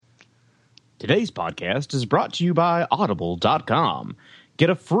Today's podcast is brought to you by Audible.com. Get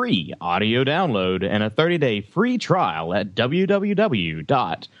a free audio download and a 30-day free trial at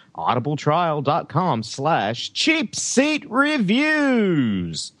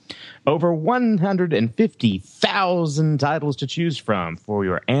www.audibletrial.com/cheapseatreviews. Over 150,000 titles to choose from for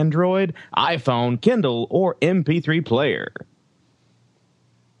your Android, iPhone, Kindle, or MP3 player.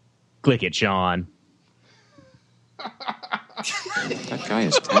 Click it, Sean. That guy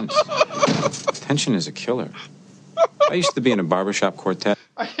is tense. Tension is a killer. I used to be in a barbershop quartet.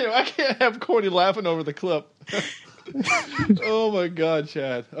 I can't have Corny laughing over the clip. Oh, my God,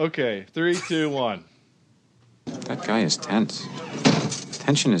 Chad. Okay, 3, 2, 1. That guy is tense.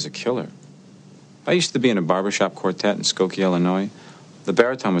 Tension is a killer. I used to be in a barbershop quartet in Skokie, Illinois. The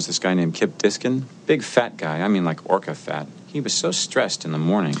baritone was this guy named Kip Diskin. Big fat guy. I mean like orca fat. He was so stressed in the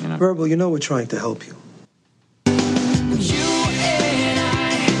morning, you know. Verbal, you know we're trying to help you.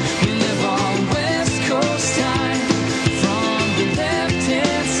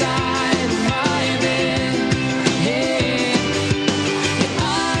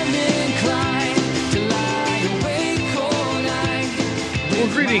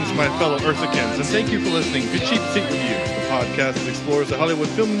 Greetings, my fellow Earthicans, and thank you for listening to Cheap Seat Reviews, the podcast that explores the Hollywood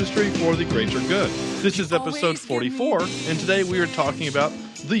film industry for the greater good. This is episode 44, and today we are talking about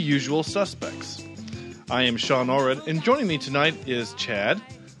The Usual Suspects. I am Sean Allred, and joining me tonight is Chad.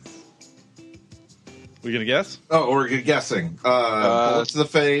 We gonna guess? Oh, we're guessing. Bullets to the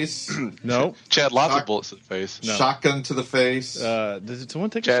face. No. Chad, lots of bullets to the face. No. Shotgun to the face. Does someone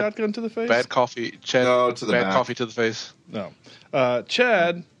take Chad, a shotgun to the face? Bad coffee. Chad, No, to the bad back. coffee to the face. No.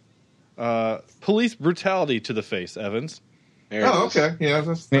 Chad, police brutality to the face, Evans. There it Oh, is. okay.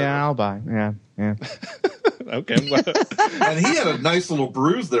 Yeah, Yeah, I'll buy. Yeah. Okay. And he had a nice little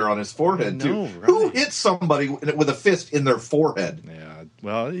bruise there on his forehead, too. know, right? Who hit somebody with a fist in their forehead? Yeah,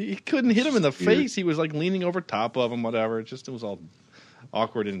 well, he couldn't hit him in the face. He was like leaning over top of him, whatever. It was all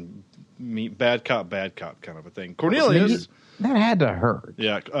awkward and bad cop kind of a thing. Cornelius. That had to hurt.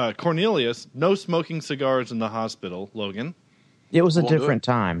 Yeah, Cornelius, no smoking cigars in the hospital, Logan. It was a Won't do different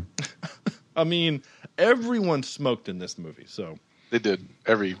time. I mean, everyone smoked in this movie, so. They did.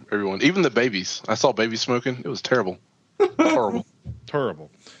 Everyone. Even the babies. I saw babies smoking. It was terrible. Horrible.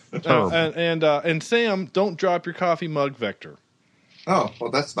 Terrible. Terrible. And Sam, don't drop your coffee mug vector. Oh,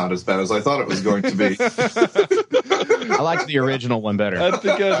 well, that's not as bad as I thought it was going to be. I liked the original one better. That's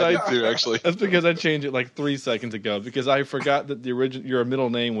because I do, actually. That's because I changed it like 3 seconds ago because I forgot that your middle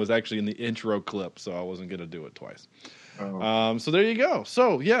name was actually in the intro clip, so I wasn't going to do it twice. Oh. So there you go.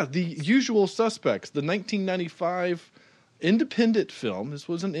 So yeah, The Usual Suspects, the 1995 independent film. This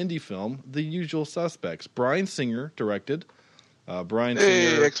was an indie film. The Usual Suspects. Bryan Singer directed. Bryan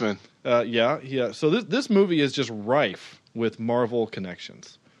Singer. Hey, X-Men. Yeah. So this movie is just rife with Marvel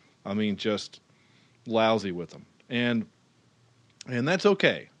connections. I mean, just lousy with them, and that's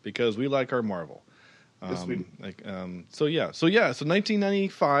okay because we like our Marvel. Yes, we do. So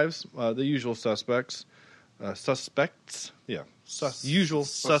 1995's The Usual Suspects. Usual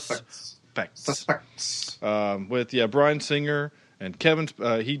Suspects. Suspects. With Bryan Singer and Kevin.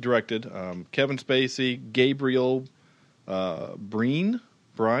 He directed Kevin Spacey, Gabriel Brian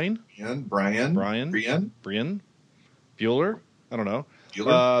Bueller. I don't know.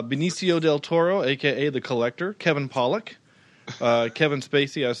 Benicio del Toro, a.k.a. The Collector. Kevin Pollak. Kevin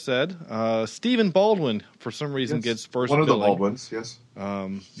Spacey, I said. Stephen Baldwin, for some reason, gets first one of the billing. Baldwins, yes.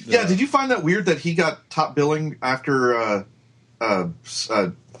 Did you find that weird that he got top billing after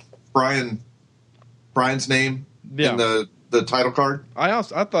Brian's name in the title card? I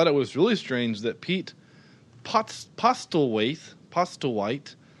thought it was really strange that Pete Postlethwaite,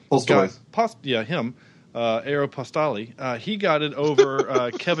 him, Aeropostale, he got it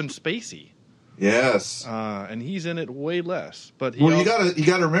over Kevin Spacey. Yes, and he's in it way less. But you got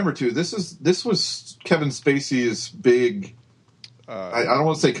to remember too. This was Kevin Spacey's big. I don't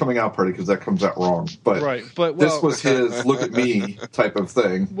want to say coming out party because that comes out wrong. But right. This was his look at me type of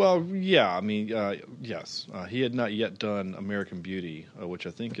thing. Well, yeah. I mean, yes. He had not yet done American Beauty, which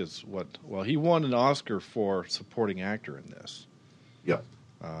I think is what. Well, he won an Oscar for supporting actor in this. Yep.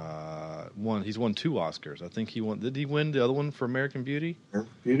 He's won 2 Oscars. I think he won. Did he win the other one for American Beauty?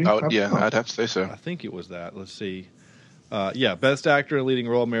 Beauty? Oh, yeah, I'd have to say so. I think it was that. Let's see. Best actor in a leading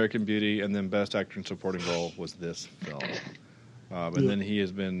role, American Beauty, and then best actor in supporting role was this film. And then he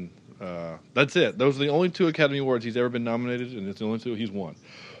has been. That's it. Those are the only 2 Academy Awards he's ever been nominated, and it's the only 2 he's won.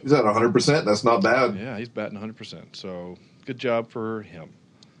 He's at 100%. That's not bad. Yeah, he's batting 100%. So good job for him.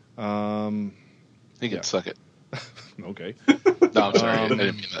 He can suck it. Okay. No, I'm sorry. I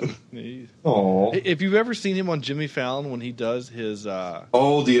didn't mean that. Oh, If you've ever seen him on Jimmy Fallon when he does his the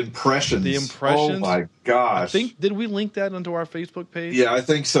impressions. The impressions? Oh my gosh. did we link that onto our Facebook page? Yeah, I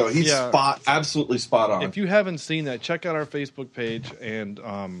think so. He's Yeah. absolutely spot on. If you haven't seen that, check out our Facebook page and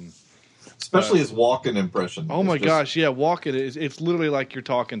Especially his walking impression. oh my It's just- gosh, yeah, Walken it's literally like you're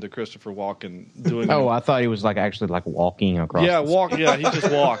talking to Christopher Walken doing Oh, I thought he was actually walking across. yeah, the yeah, he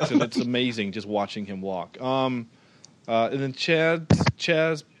just walks and it's amazing just watching him walk. And then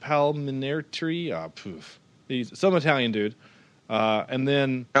Chaz Palminteri, he's some Italian dude. And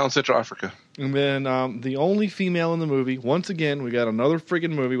then Down in Central Africa. And then the only female in the movie, once again, we got another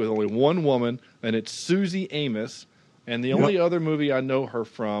friggin' movie with only one woman, and it's Susie Amos. And the only other movie I know her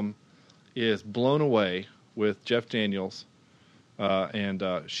from is Blown Away with Jeff Daniels. And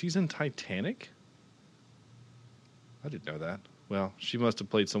she's in Titanic? I didn't know that. Well, she must have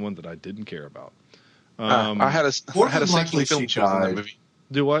played someone that I didn't care about. I had a sinking feeling she was in that movie.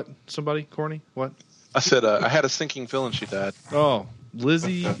 Do what? Somebody? Corny? What? I said I had a sinking feeling she died. Oh,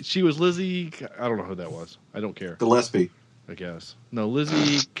 Lizzie. She was Lizzie. I don't know who that was. I don't care. Gillespie. I guess. No,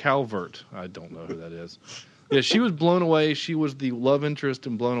 Lizzie Calvert. I don't know who that is. Yeah, she was Blown Away. She was the love interest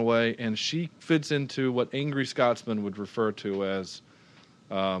in Blown Away, and she fits into what Angry Scotsman would refer to as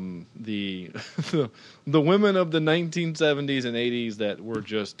the women of the 1970s and 80s that were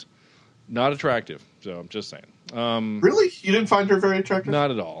just not attractive. So I'm just saying. Really? You didn't find her very attractive?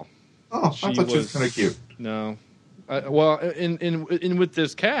 Not at all. Oh, I thought she was kind of cute. No. Well, in with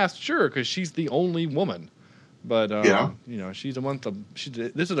this cast, sure, because she's the only woman. But she's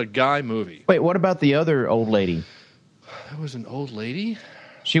this is a guy movie. Wait, what about the other old lady? That was an old lady.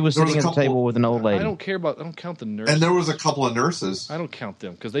 She was sitting at the table with an old lady. I don't count the nurses. And there was a couple of nurses. I don't count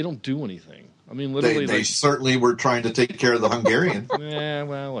them because they don't do anything. I mean, literally, they certainly were trying to take care of the Hungarian. Yeah,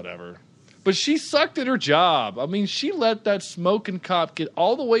 well, whatever. But she sucked at her job. I mean, she let that smoking cop get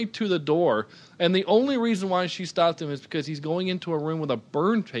all the way to the door, and the only reason why she stopped him is because he's going into a room with a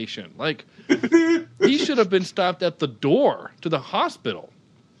burn patient. Like, he should have been stopped at the door to the hospital.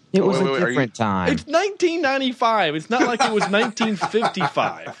 It was a different time. It's 1995. It's not like it was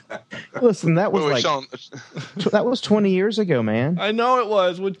 1955. Listen, that was Sean, that was 20 years ago, man. I know it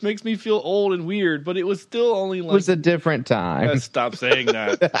was, which makes me feel old and weird, but it was still only It was a different time. Stop saying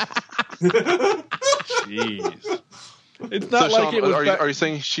that. Jeez. It's not so like Sean, it was. are you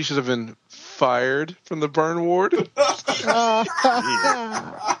saying she should have been fired from the burn ward? She should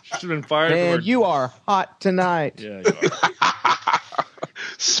have been fired. Man, you are hot tonight. Yeah, you are.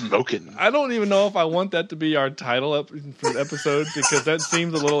 Smoking. I don't even know if I want that to be our title for the episode because that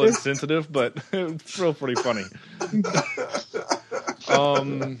seems a little insensitive, but it's still pretty funny. Yes.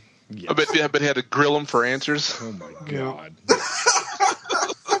 I bet he had to grill him for answers. Oh my god.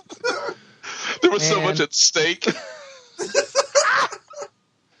 There was so much at stake.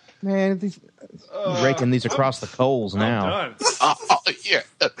 Man, raking these across the coals now. I'm done. Yeah.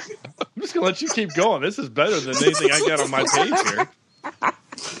 I'm just gonna let you keep going. This is better than anything I got on my page here.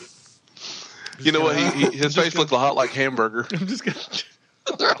 You know what? His face looked a lot like hamburger. I'm just gonna.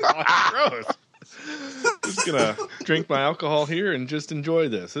 Gross. Just gonna drink my alcohol here and just enjoy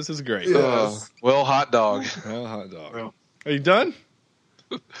this. This is great. Well, hot dog. Well, hot dog. Well. Are you done?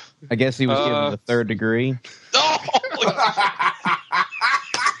 I guess he was given the third degree.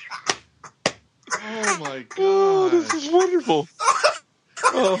 Oh my god! This is wonderful.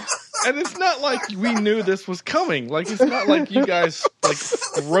 And it's not like we knew this was coming. Like it's not like you guys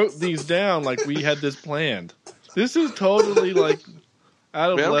wrote these down like we had this planned. This is totally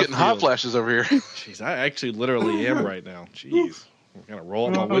out of Man, I'm left getting hot field. flashes over here. Jeez, I actually literally am right now. Jeez, I'm gonna roll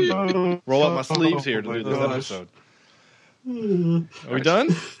up my window, roll up my sleeves here to do this episode. Are we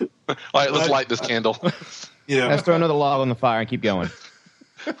done? All right, let's light this candle. Yeah. Let's throw another log on the fire and keep going.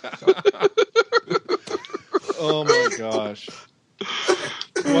 Oh my gosh!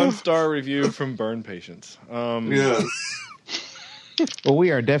 1-star review from Burn Patients. Yes. Well, we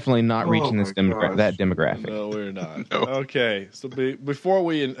are definitely not reaching my that gosh. demographic. No, we're not. No. Okay, so before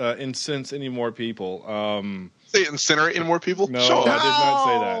we incense any more people, Say incinerating more people? no, Sean. I did not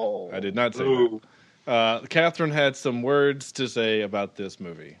say that. I did not say that. Catherine had some words to say about this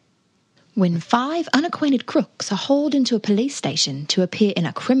movie. When 5 unacquainted crooks are hauled into a police station to appear in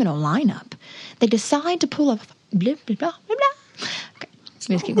a criminal lineup, they decide to pull off blah, blah, blah, blah, blah. Okay, let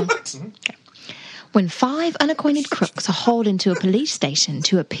me just keep going. Okay. When 5 unacquainted crooks are hauled into a police station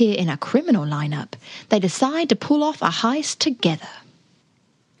to appear in a criminal lineup, they decide to pull off a heist together.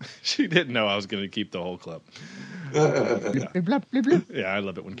 She didn't know I was going to keep the whole clip. Yeah, I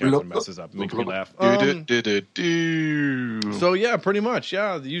love it when Catherine messes up. It makes me laugh. Do. So yeah, pretty much.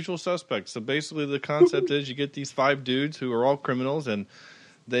 Yeah, the usual suspects. So basically, the concept is you get these 5 dudes who are all criminals, and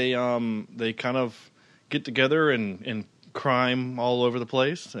they kind of get together and crime all over the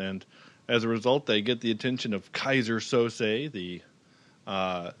place, and as a result, they get the attention of Kaiser Sose. The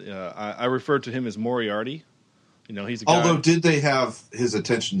I refer to him as Moriarty. You know, he's a guy. Although, did they have his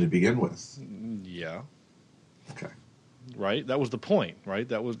attention to begin with? Yeah. Okay. Right? That was the point, right?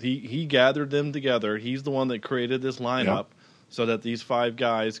 That was he gathered them together. He's the one that created this lineup so that these 5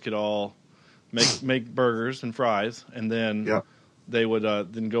 guys could all make burgers and fries, and then they would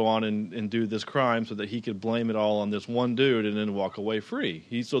then go on and do this crime so that he could blame it all on this one dude and then walk away free.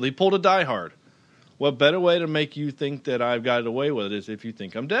 So they pulled a Die Hard. What better way to make you think that I've got away with it is if you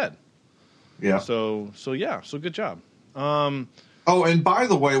think I'm dead. Yeah. So good job. Oh, and by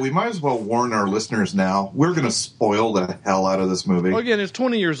the way, we might as well warn our listeners now. We're going to spoil the hell out of this movie. Well, again, it's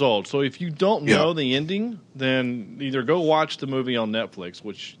 20 years old, so if you don't know the ending, then either go watch the movie on Netflix,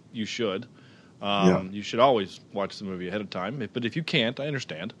 which you should. You should always watch the movie ahead of time. But if you can't, I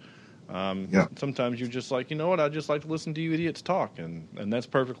understand. Sometimes you're just like, you know what, I just like to listen to you idiots talk, and that's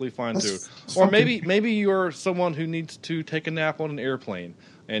perfectly fine too. Or maybe you're someone who needs to take a nap on an airplane,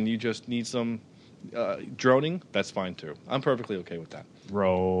 and you just need some droning. That's fine too. I'm perfectly okay with that.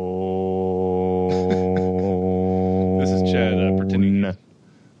 Roll. This is Chad pretending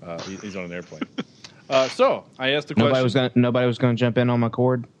he's on an airplane. So I asked the question. Nobody was going to jump in on my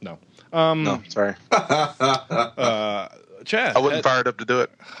cord. No. No, sorry. Chad, I wasn't fired up to do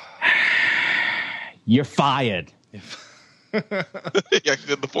it. You're fired. You actually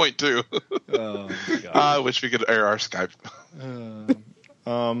did the point too. Oh, my God. I wish we could air our Skype.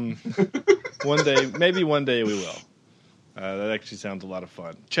 Maybe one day we will. That actually sounds a lot of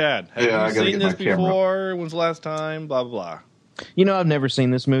fun. Chad, have you seen this before? When's the last time? Blah, blah, blah. You know, I've never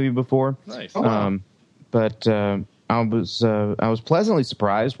seen this movie before. Nice. But I was pleasantly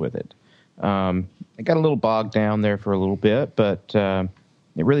surprised with it. It got a little bogged down there for a little bit, but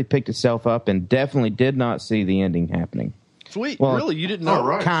it really picked itself up and definitely did not see the ending happening. Sweet. Well, really? You didn't know? Oh,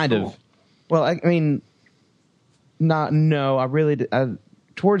 right. Kind of. Well, I mean, no, I really did.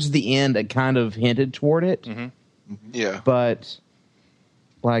 Towards the end, I kind of hinted toward it. Mm-hmm. Yeah. But,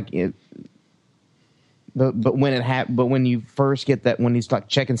 like, it... But when you first get that, when he's like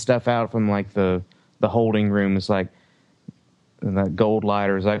checking stuff out from like the holding room, it's like, and that gold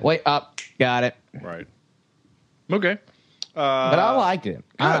lighter is like, wait up, got it. Right. Okay. But I liked it.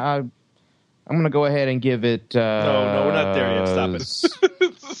 I'm going to go ahead and give it. No, we're not there yet.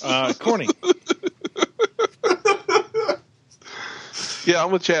 Stop it. Corny. Yeah,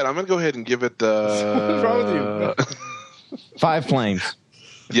 I'm with Chad. I'm going to go ahead and give it. What's wrong with you? 5 flames.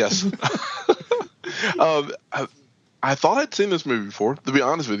 Yes. I thought I'd seen this movie before, to be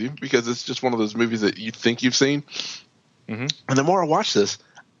honest with you, because it's just one of those movies that you think you've seen. Mm-hmm. And the more I watch this,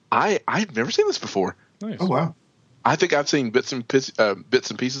 I've never seen this before. Nice. Oh, wow. I think I've seen bits and pieces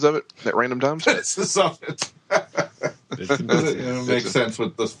of it at random times. It makes sense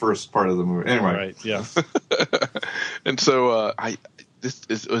with this first part of the movie. Anyway. Right, yeah. And so this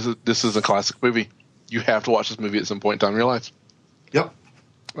is a classic movie. You have to watch this movie at some point in time in your life. Yep.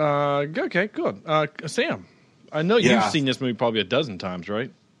 Okay, good. Sam, I know you've seen this movie probably a dozen times,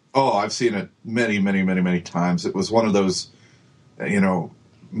 right? Oh, I've seen it many, many, many, many times. It was one of those,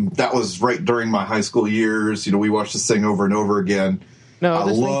 that was right during my high school years. We watched this thing over and over again. No,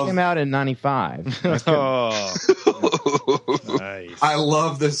 this thing came out in 95. Oh, nice. I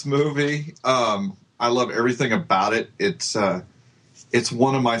love this movie. I love everything about it. It's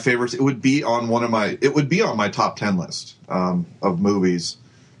one of my favorites. It would be on my top 10 list of movies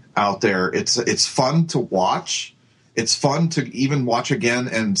out there. It's fun to watch. It's fun to even watch again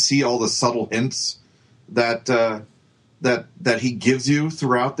and see all the subtle hints that he gives you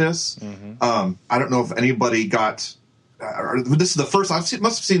throughout this. Mm-hmm. I don't know if anybody got. This is the first must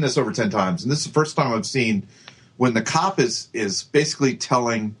have seen this over 10 times, and this is the first time I've seen when the cop is basically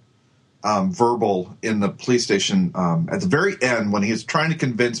telling Verbal in the police station at the very end when he's trying to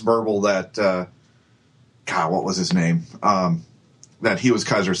convince Verbal that what was his name? That he was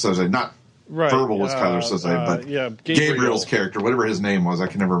Kaiser Soze, not right. Verbal was Kaiser Soze, but Gabriel's character, whatever his name was, I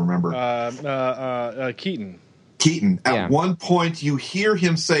can never remember. Keaton. At one point, you hear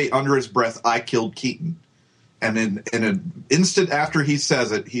him say under his breath, "I killed Keaton," and in an instant after he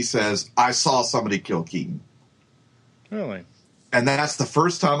says it, he says, "I saw somebody kill Keaton." Really? And that's the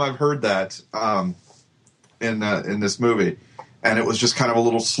first time I've heard that in this movie, and it was just kind of a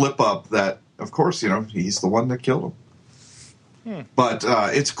little slip up that, of course, he's the one that killed him. But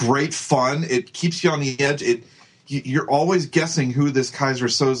it's great fun. It keeps you on the edge. you're always guessing who this Kaiser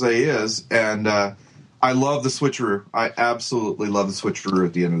Soze is, and I love the switcheroo. I absolutely love the switcheroo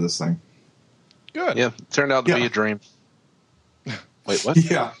at the end of this thing. Good. Yeah, it turned out to be a dream. Wait, what?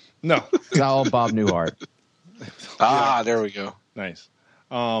 Yeah. No. It's all Bob Newhart. There we go. Nice.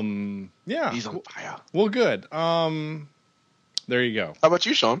 Yeah. He's on fire. Well, good. There you go. How about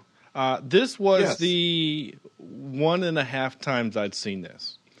you, Sean? This was Yes. the 1.5 times I'd seen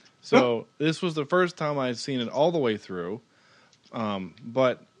this. So this was the first time I'd seen it all the way through.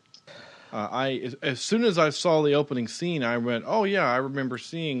 But as soon as I saw the opening scene, I went, "Oh yeah, I remember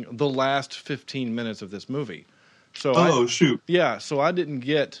seeing the last 15 minutes of this movie." So Shoot. yeah, so I didn't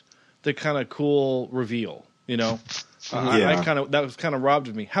get the kind of cool reveal, you know. Yeah. That was kind of robbed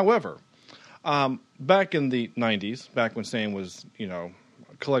of me. However, back in the 90s, back when Sam was, you know,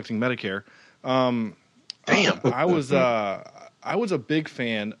 collecting Medicare, I was a big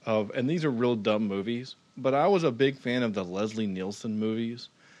fan of, and these are real dumb movies, but I was a big fan of the Leslie Nielsen movies.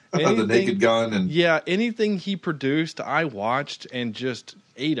 The Naked Gun and Yeah, anything he produced, I watched and just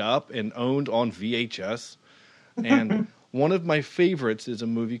ate up and owned on VHS. And one of my favorites is a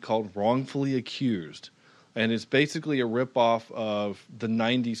movie called Wrongfully Accused. And it's basically a ripoff of the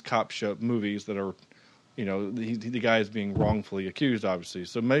 90s cop show movies that are, you know, the guy is being wrongfully accused, obviously.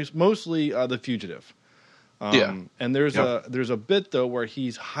 So mostly The Fugitive. And there's a bit, though, where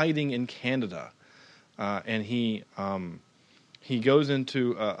he's hiding in Canada. And he goes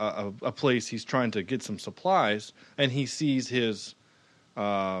into a place, he's trying to get some supplies, and he sees his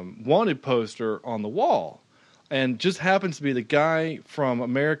wanted poster on the wall. And just happens to be the guy from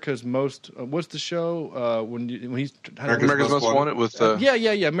America's Most. What's the show when he's America's Most Wanted with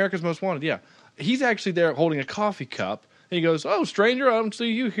yeah, America's Most Wanted. Yeah, he's actually there holding a coffee cup. And he goes, "Oh, stranger, I don't see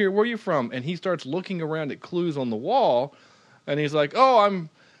you here. Where are you from?" And he starts looking around at clues on the wall, and he's like, "Oh, I'm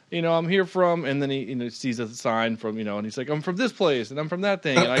here from." And then he sees a sign from, and he's like, "I'm from this place, and I'm from that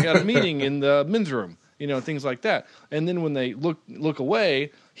thing, and I got a meeting in the men's room." Things like that. And then when they look away,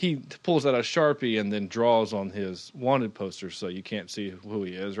 he pulls out a Sharpie and then draws on his wanted poster so you can't see who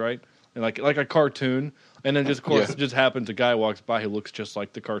he is, right? And like a cartoon. And then just, of course, it just happens a guy walks by who looks just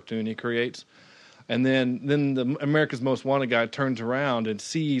like the cartoon he creates. And then the America's Most Wanted guy turns around and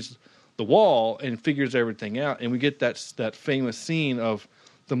sees the wall and figures everything out. And we get that famous scene of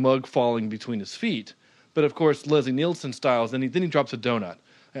the mug falling between his feet. But, of course, Leslie Nielsen styles, then he drops a donut.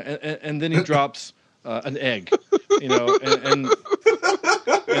 And then he drops... an egg, and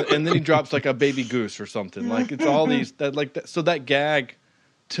then he drops like a baby goose or something. Like it's all these that. So that gag,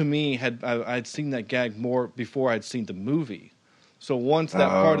 to me, I'd seen that gag more before I'd seen the movie. So once that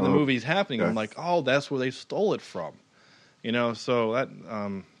part of the movie is happening, I'm like, oh, that's where they stole it from, So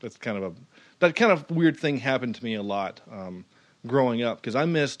that's kind of weird thing happened to me a lot growing up because I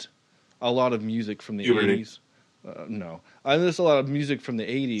missed a lot of music from the 80s. No, I missed a lot of music from the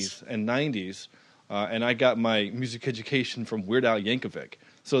 80s and 90s. And I got my music education from Weird Al Yankovic.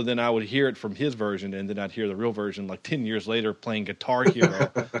 So then I would hear it from his version, and then I'd hear the real version like 10 years later playing Guitar Hero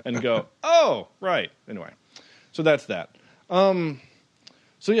and go, oh, right. Anyway, so that's that. So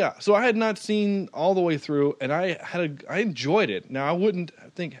I had not seen all the way through, and I enjoyed it. Now, I wouldn't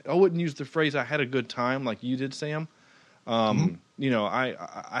use the phrase I had a good time like you did, Sam. I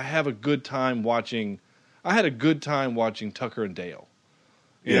have a good time watching – I had a good time watching Tucker and Dale.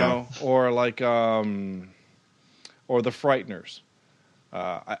 Or like, or The Frighteners.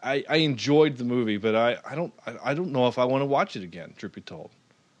 I enjoyed the movie, but I don't know if I want to watch it again. Truth be told,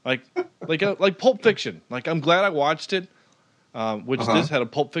 like Pulp Fiction. Like I'm glad I watched it, which this had a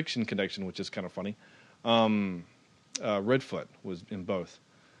Pulp Fiction connection, which is kind of funny. Redfoot was in both.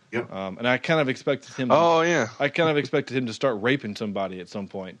 Yep. And I kind of expected him. I kind of expected him to start raping somebody at some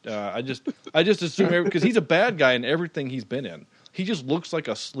point. I just assumed because he's a bad guy in everything he's been in. He just looks like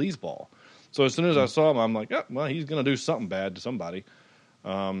a sleazeball. So as soon as I saw him, I'm like, oh, well, he's going to do something bad to somebody.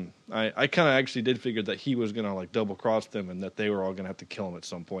 I kind of actually did figure that he was going to like double cross them and that they were all going to have to kill him at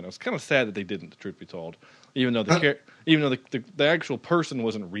some point. I was kind of sad that they didn't, the truth be told. Even though the actual person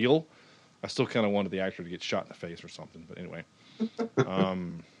wasn't real, I still kind of wanted the actor to get shot in the face or something. But anyway,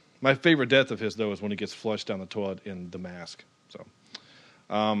 my favorite death of his though is when he gets flushed down the toilet in The Mask. So,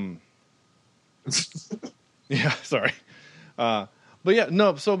 yeah, sorry. But yeah,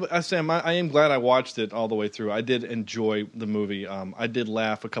 no. So Sam, I am glad I watched it all the way through. I did enjoy the movie. I did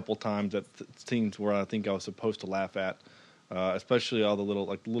laugh a couple times at scenes where I think I was supposed to laugh at, especially all the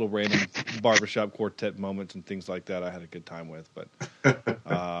little random barbershop quartet moments and things like that. I had a good time with. But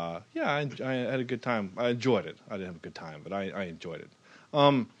yeah, I had a good time. I enjoyed it. I didn't have a good time, but I enjoyed it.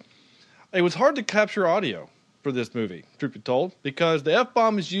 It was hard to capture audio for this movie, truth be told, because the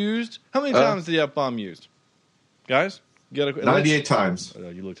F-bomb is used. How many times is the F-bomb used? Guys, you got 98 times.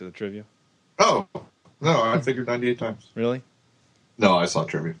 You looked at the trivia? Oh, no, I figured 98 times. Really? No, I saw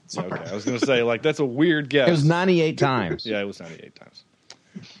trivia. Yeah, okay. I was going to say, like, that's a weird guess. It was 98 times. Yeah, it was 98 times.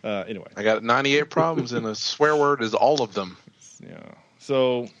 Anyway. I got 98 problems, and a swear word is all of them. Yeah.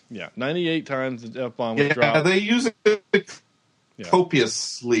 So, 98 times the F-bomb was dropped. Yeah, they use it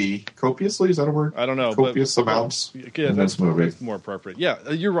copiously. Copiously, is that a word? I don't know. Copious amounts in this movie. That's more appropriate. Yeah,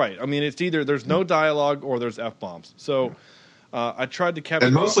 you're right. I mean, it's either there's no dialogue or there's F-bombs. So I tried to capture...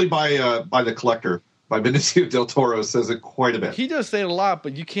 And mostly by the collector. By Benicio del Toro says it quite a bit. He does say it a lot,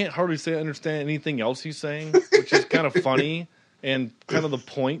 but you can't hardly understand anything else he's saying, which is kind of funny and kind of the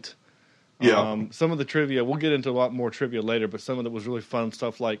point. Yeah. Some of the trivia, we'll get into a lot more trivia later, but some of it was really fun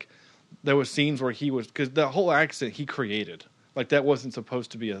stuff. Like there was scenes where he was, because the whole accent he created, like that wasn't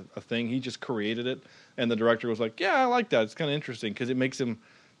supposed to be a thing. He just created it, and the director was like, "Yeah, I like that. It's kind of interesting because it makes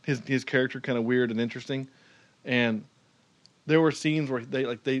his character kind of weird and interesting." And there were scenes where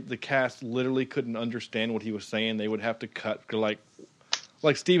the cast literally couldn't understand what he was saying. They would have to cut,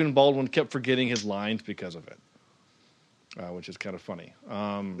 like Stephen Baldwin kept forgetting his lines because of it, which is kind of funny.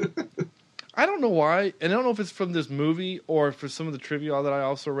 I don't know why, and I don't know if it's from this movie or for some of the trivia that I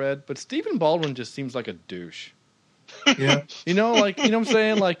also read, but Stephen Baldwin just seems like a douche. Yeah. You know what I'm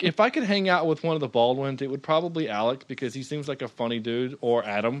saying? Like, if I could hang out with one of the Baldwins, it would probably Alec, because he seems like a funny dude, or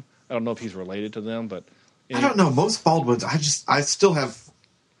Adam. I don't know if he's related to them, but... I don't know. Most Baldwins, I still have...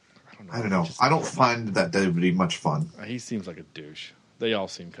 I don't know. I don't find that they would be much fun. He seems like a douche. They all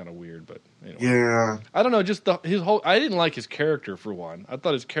seem kind of weird, but anyway. Yeah. I don't know, just his whole... I didn't like his character, for one. I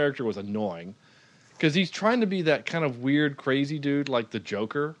thought his character was annoying. Because he's trying to be that kind of weird, crazy dude, like the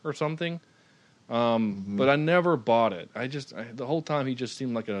Joker or something. But I never bought it. The whole time he just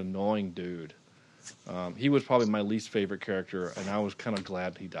seemed like an annoying dude. He was probably my least favorite character, and I was kind of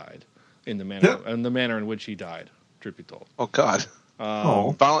glad he died in the manner in which he died. Truth be told. Oh God.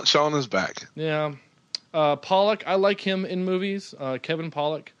 Violent Sean is back. Yeah. Pollock, I like him in movies. Kevin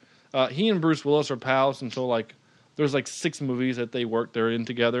Pollock. He and Bruce Willis are pals, and so there's 6 movies that they're in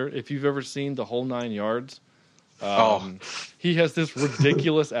together. If you've ever seen The Whole 9 Yards. He has this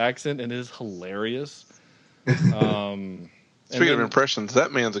ridiculous accent and is hilarious. Speaking of impressions,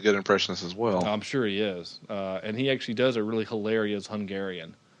 that man's a good impressionist as well. I'm sure he is. And he actually does a really hilarious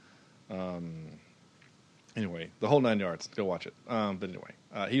Hungarian. Anyway, The Whole 9 Yards. Go watch it. But anyway,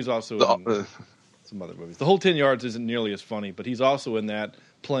 he's also in some other movies. The Whole 10 Yards isn't nearly as funny, but he's also in that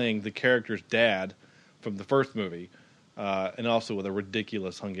playing the character's dad from the first movie. And also with a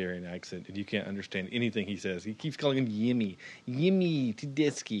ridiculous Hungarian accent, and you can't understand anything he says. He keeps calling him Yimmy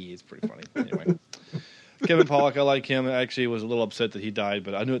Tedeschi. It's pretty funny. Anyway, Kevin Pollock, I like him. I actually was a little upset that he died,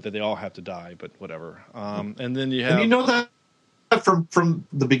 but I knew that they all have to die, but whatever. And then you have... And you know that from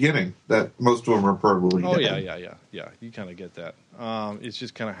the beginning, that most of them are probably dead. Yeah. You kind of get that. It's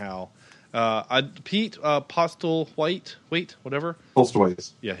just kind of how... Pete Postlewaite, whatever.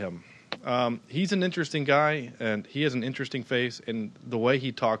 Postlewaite. Yeah, him. He's an interesting guy, and he has an interesting face, and the way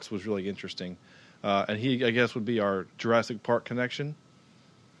he talks was really interesting. And he, I guess, would be our Jurassic Park connection.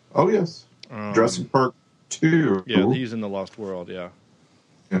 Oh, yes. Jurassic Park 2. Yeah, he's in The Lost World, yeah.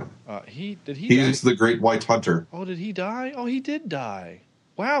 He's the Great White Hunter. Oh, did he die? Oh, he did die.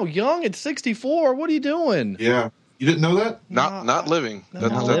 Wow, young at 64. What are you doing? Yeah. You didn't know that? Not living.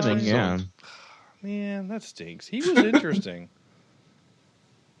 Not living, yeah. Man, that stinks. He was interesting.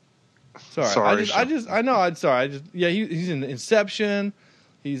 Sorry. He's in Inception.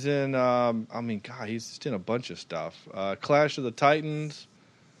 He's in, he's just in a bunch of stuff. Clash of the Titans.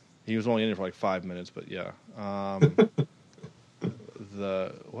 He was only in it for 5 minutes, but yeah.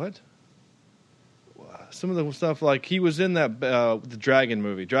 Some of the stuff, he was in that, the Dragon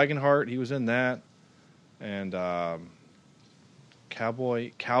movie. Dragonheart, he was in that. And,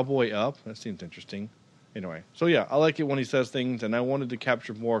 Cowboy Up. That seems interesting. Anyway, so yeah, I like it when he says things, and I wanted to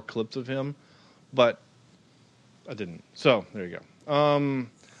capture more clips of him, but I didn't. So there you go.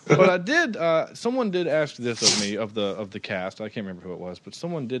 But I did. Someone did ask this of me of the cast. I can't remember who it was, but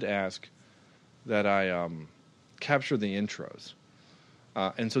someone did ask that I capture the intros.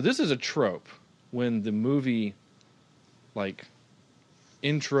 And so this is a trope when the movie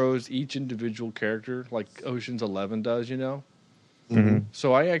intros each individual character, like Ocean's 11 does, you know. Mm-hmm.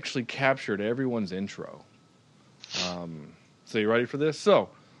 So I actually captured everyone's intro. So you ready for this? So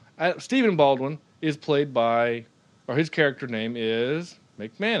Stephen Baldwin is played by, or his character name is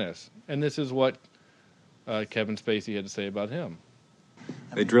McManus. And this is what Kevin Spacey had to say about him.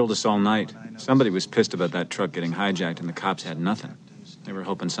 They drilled us all night. Somebody was pissed about that truck getting hijacked, and the cops had nothing. They were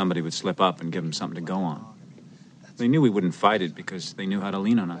hoping somebody would slip up and give them something to go on. They knew we wouldn't fight it because they knew how to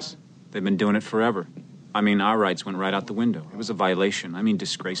lean on us. They've been doing it forever. I mean, our rights went right out the window. It was a violation. I mean,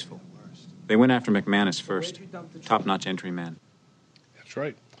 disgraceful. They went after McManus first. Top-notch entry man. That's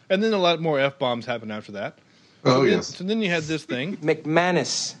right. And then a lot more F-bombs happened after that. Oh, yes. So then you had this thing.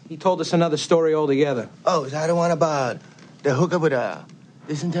 McManus. He told us another story altogether. Oh, is that the one about the hookup with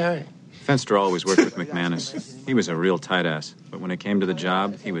dysentery? Fenster always worked with McManus. He was a real tight ass. But when it came to the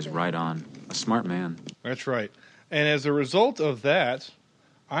job, he was right on. A smart man. That's right. And as a result of that,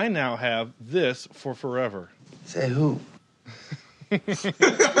 I now have this for forever. Say who? You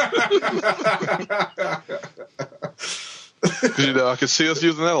know, I could see us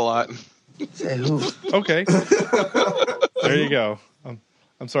using that a lot. Say who? Okay. There you go.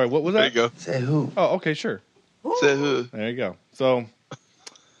 I'm sorry, what was that? There you go. Say who? Oh, okay, sure. Say who? There you go. So,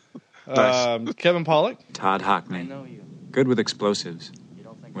 Nice. Kevin Pollak. Todd Hockney. Good with explosives.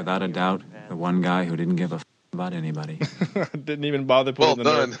 Without a doubt, the one guy who didn't give a about anybody. Didn't even bother putting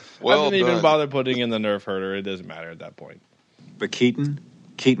Well done. Well I didn't even done. bother putting in the nerf herder. It doesn't matter at that point. But Keaton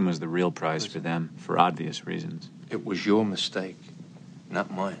was the real prize for them, for obvious reasons. It was your mistake,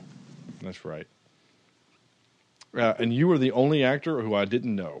 not mine. That's right. And you were the only actor who I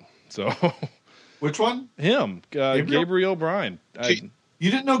didn't know. So Which one? him, Gabriel Bryan.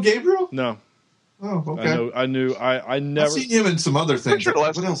 You didn't know Gabriel? No, Oh, okay. I knew. I never I've seen him in some other things. Sure,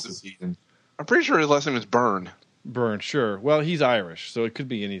 What else is he in? I'm pretty sure his last name is Byrne. Byrne. Sure. Well, he's Irish, so it could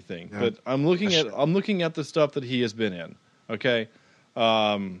be anything. Yeah. But I'm looking at the stuff that he has been in. Okay.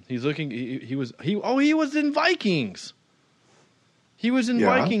 He's looking. He was in Vikings. He was in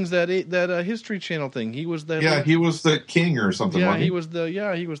Yeah. Vikings, that History Channel thing. He was the He was the king or something. yeah, wasn't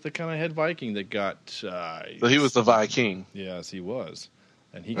he was the kind of head Viking that got. So he was the Viking. Yes, he was,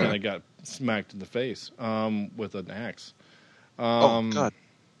 and he kind of got smacked in the face with an axe. Oh, God.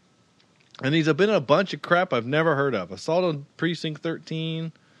 And he's been in a bunch of crap I've never heard of. Assault on Precinct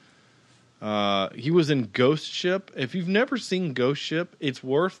 13. He was in Ghost Ship. If you've never seen Ghost Ship, it's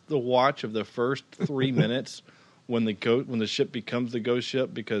worth the watch of the first 3 minutes when the ship becomes the Ghost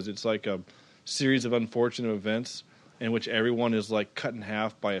Ship, because it's like a series of unfortunate events in which everyone is like cut in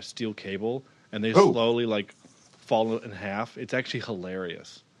half by a steel cable, and they slowly like fall in half. It's actually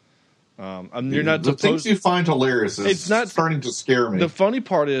hilarious. You're not the supposed. things you find hilarious is It's not- starting to scare me. The funny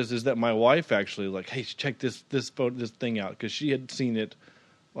part is that my wife actually like, hey, check this thing out, because she had seen it,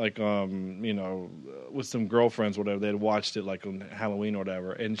 like with some girlfriends, or whatever. They had watched it like on Halloween or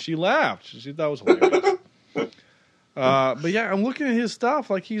whatever, and she laughed. She thought it was hilarious. But yeah, I'm looking at his stuff.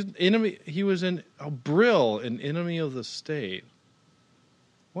 Like he was in Brill in Enemy of the State.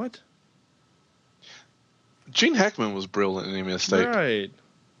 What? Gene Hackman was brilliant in Enemy of the State. Right.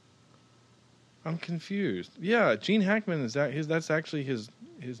 I'm confused. Yeah, Gene Hackman that's actually his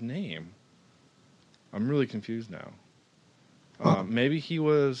name. I'm really confused now. Maybe he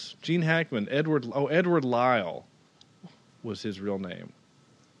was Gene Hackman. Edward Lyle was his real name.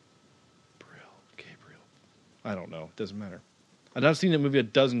 Gabriel. I don't know. It doesn't matter. I've seen that movie a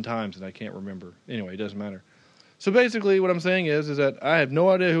dozen times and I can't remember. Anyway, it doesn't matter. So basically, what I'm saying is that I have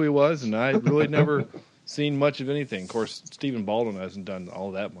no idea who he was, and I really never seen much of anything. Of course, Stephen Baldwin hasn't done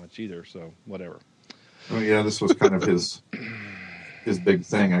all that much either, so whatever. Oh yeah, this was kind of his big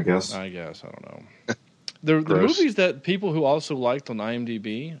thing, I guess. I don't know. The movies that people who also liked on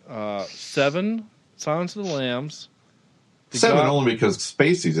IMDb, Seven, Silence of the Lambs. Seven only because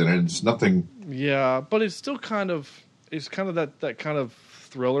Spacey's in it. It's nothing. Yeah, but it's still kind of that kind of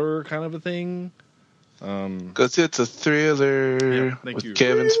thriller kind of a thing. Because it's a thriller with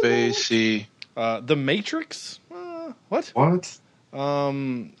Kevin Spacey. The Matrix? What? What?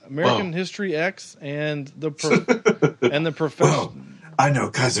 American History X and the Profession. Whoa. I know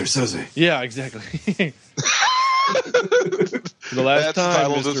Kaiser Soze. Yeah, exactly. The last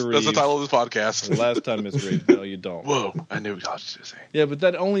time, Mr. Reeves. That's the title of this podcast. The last time, Mr. Reeves. No, you don't. Whoa, I knew what I was going to say. Yeah, but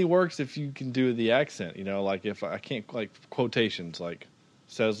that only works if you can do the accent. Like if I can't, like quotations, like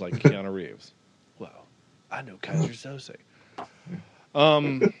says like Keanu Reeves. Well, I know Kaiser Soze.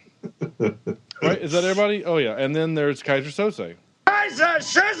 Right? Is that everybody? Oh yeah, and then there's Kaiser Soze. Kaiser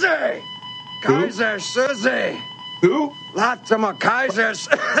Soze! Kaiser Soze! Who? Lots of my Kaiser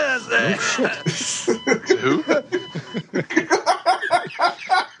Soze! Who?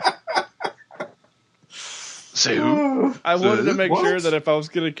 Say who? I wanted to make sure that if I was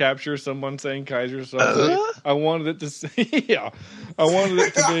going to capture someone saying Kaiser Soze, I wanted it to say, I wanted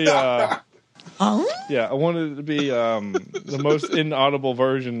it to be, I wanted it to be the most inaudible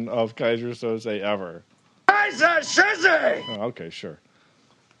version of Kaiser Soze ever. Kaiser Soze! Oh, okay, sure.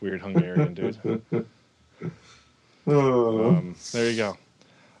 Weird Hungarian dude. There you go.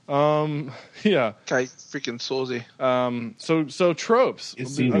 Yeah. Guy freaking Sozi. So tropes.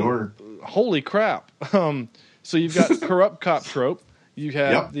 Yes, senor. Holy crap. So you've got corrupt cop trope. You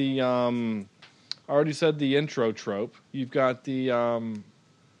have Yep. the I already said the intro trope. You've got the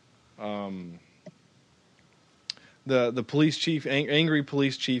police chief, angry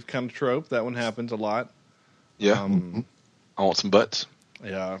police chief kind of trope. That one happens a lot. Yeah. I want some butts.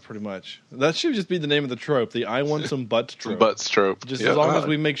 Yeah, pretty much. That should just be the name of the trope. The I want some butts trope. Some butts trope. Just Yeah. as long as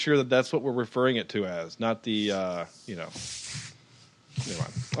we make sure that that's what we're referring it to as, not the Never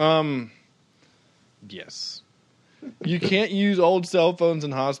mind. Yes. You can't use old cell phones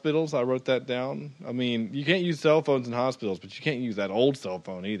in hospitals. I wrote that down. I mean, you can't use cell phones in hospitals, but you can't use that old cell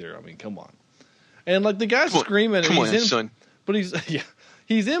phone either. I mean, come on. And like the guy's screaming, come and on, son. But he's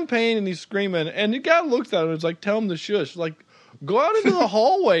in pain and he's screaming, and the guy looks at him and is like, "Tell him to shush." Like, go out into the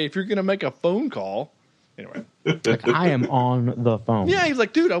hallway if you're going to make a phone call. Anyway, Like, I am on the phone. yeah, he's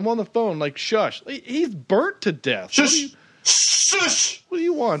like, "Dude, I'm on the phone." Like, shush. He's burnt to death. Shush. Shush. What do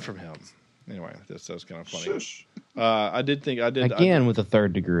you want from him? Anyway, that was kind of funny. Shush. I did Again with a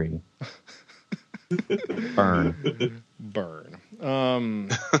third degree. Burn.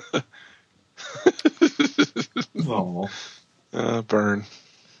 Oh. Burn.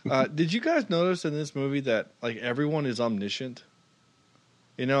 Did you guys notice in this movie that like everyone is omniscient?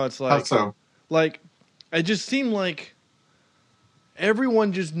 You know, it's How like so? like it just seemed like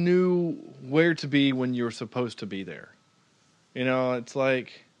everyone just knew where to be when you were supposed to be there. You know, it's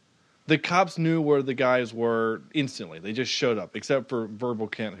like the cops knew where the guys were instantly. They just showed up, except for Verbal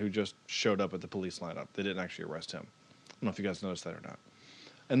Kent, who just showed up at the police lineup. They didn't actually arrest him. I don't know if you guys noticed that or not.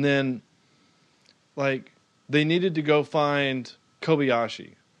 And then, like, they needed to go find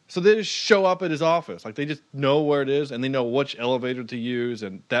Kobayashi. So they just show up at his office. Like, they just know where it is, and they know which elevator to use,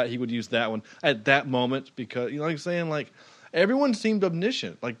 and that he would use that one at that moment because, you know what I'm saying? Like, everyone seemed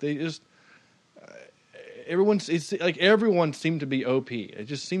omniscient. Like, they just... Everyone seemed to be OP. It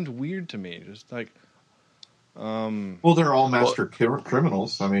just seemed weird to me. Just like, Well, they're all master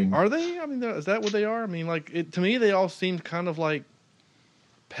criminals. I mean, are they? I mean, is that what they are? I mean, like to me, they all seemed kind of like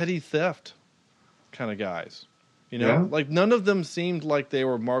petty theft kind of guys. You know, Yeah. like none of them seemed like they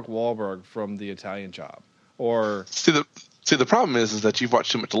were Mark Wahlberg from The Italian Job. Or See the problem is that you've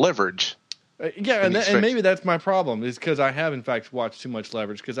watched too much Leverage. Yeah, and maybe that's my problem is because I have in fact watched too much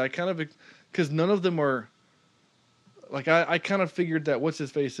Leverage because none of them are. Like, I kind of figured that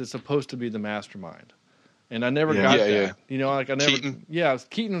what's-his-face is supposed to be the mastermind. And I never got that. Yeah. You know, like I never... Keaton. Yeah,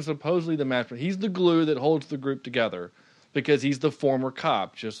 Keaton is supposedly the mastermind. He's the glue that holds the group together because he's the former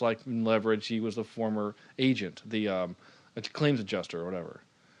cop. Just like in Leverage, he was the former agent, the claims adjuster or whatever.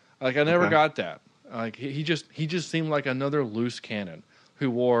 Like, I never got that. Like, he just seemed like another loose cannon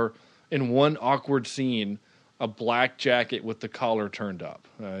who wore, in one awkward scene, a black jacket with the collar turned up.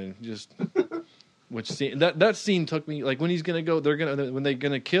 Which scene, that scene took me like when he's gonna go, when they're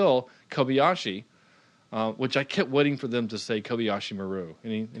gonna kill Kobayashi, which I kept waiting for them to say Kobayashi Maru.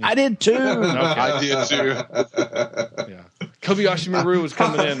 I did too. Okay. I did too. Yeah, Kobayashi Maru was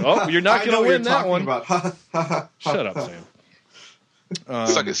coming in. Oh, you're not gonna win that one. Shut up, Sam.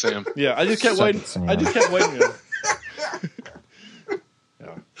 Suck it, Sam. Yeah, I just kept Suck waiting. it, Sam. I just kept waiting.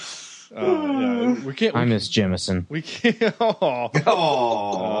 Yeah, we can't. I miss Jemison. We can't.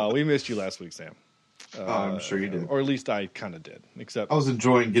 oh, We missed you last week, Sam. I'm sure you did. Or at least I kind of did. Except I was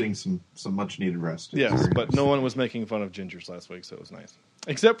enjoying getting some much needed rest. yes, Very but nice. no one was making fun of Gingers last week, so it was nice.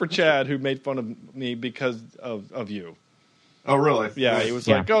 Except for Chad, who made fun of me because of you. Oh, really? Yeah, he was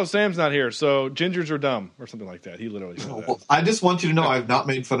like, "Oh, Sam's not here, so Gingers are dumb," or something like that. He literally said that. Well, I just want you to know I've not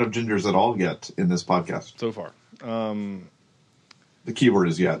made fun of gingers at all yet in this podcast. So far, The keyword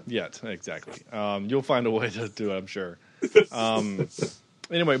is yet. exactly. You'll find a way to do it, I'm sure.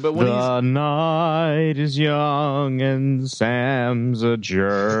 Anyway, but when The night is young and Sam's a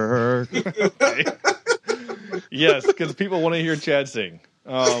jerk. yes, because people want to hear Chad sing.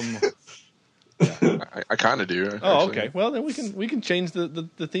 I kind of do. Oh, actually. okay. Well, then we can change the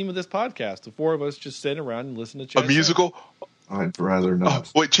theme of this podcast. The four of us just sit around and listen to Chad A musical? I'd rather Oh,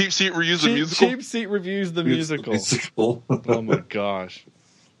 not. wait, Cheap Seat reviews the musical? Cheap Seat reviews the musical. Musical. Oh my gosh,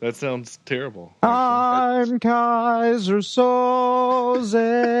 that sounds terrible. I'm Kaiser Soze.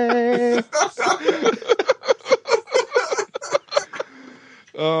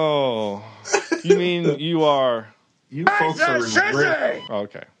 Oh, you mean you are? You folks are Shizzy! Oh,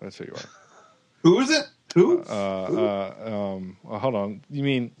 okay, that's who you are. Who is it? Who? Hold on. You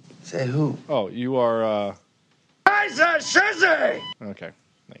mean? Say who? Oh, you are. Kaiser Shizzy! Okay,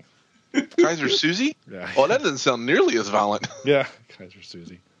 thanks. Kaiser Susie? Yeah. Oh, that doesn't sound nearly as violent. Yeah, Kaiser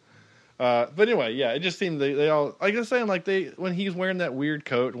Susie. But anyway, yeah, it just seemed they all, like I was saying, like when he's wearing that weird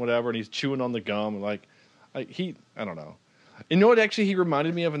coat and whatever, and he's chewing on the gum, like I don't know. You know what actually he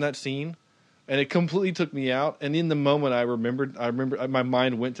reminded me of in that scene? And it completely took me out. And in the moment, I remember my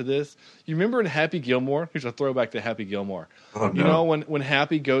mind went to this. You remember in Happy Gilmore? Here's a throwback to Happy Gilmore. Oh, no. You know when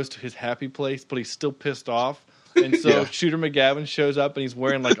Happy goes to his happy place, but he's still pissed off, and so Shooter McGavin shows up and he's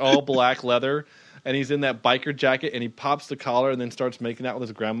wearing like all black leather, and he's in that biker jacket, and he pops the collar and then starts making out with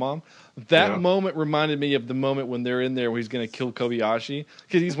his grandmom. That moment reminded me of the moment when they're in there where he's going to kill Kobayashi,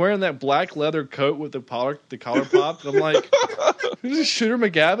 because he's wearing that black leather coat with the collar popped. And I'm like, this is Shooter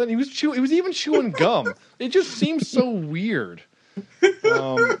McGavin. He was even chewing gum. It just seems so weird.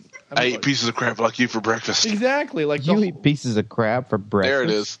 I ate pieces of crap like you for breakfast. Exactly, like You eat pieces of crab for breakfast. There it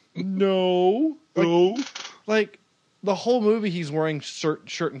is. No, like the whole movie he's wearing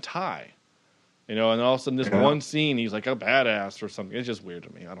shirt and tie. You know, and all of a sudden, this one scene, he's like a badass or something. It's just weird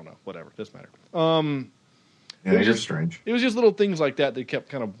to me. I don't know. Whatever. It doesn't matter. You're strange. It was just little things like that kept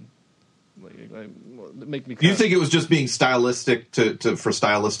kind of make me. Do you think it was just being stylistic for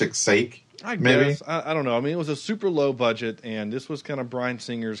stylistic sake? I maybe? guess. I don't know. I mean, it was a super low budget, and this was kind of Bryan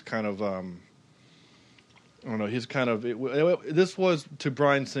Singer's kind of. I don't know. His kind of. This was to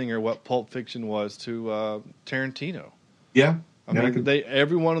Bryan Singer what Pulp Fiction was to Tarantino. Yeah. I mean,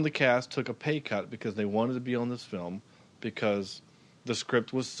 everyone in the cast took a pay cut because they wanted to be on this film because the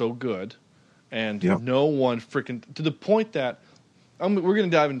script was so good, and no one freaking, to the point that we're going to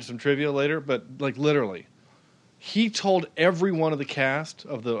dive into some trivia later, but like literally, he told every one of the cast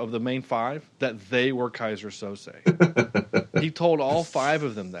of the main five that they were Kaiser Sose. He told all five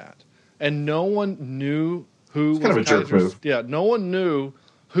of them that, and no one knew who it's kind was of a jerk move. Yeah, no one knew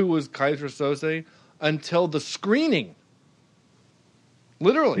who was Kaiser Sose until the screening.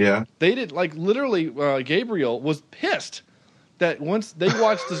 Literally, they did literally. Gabriel was pissed that once they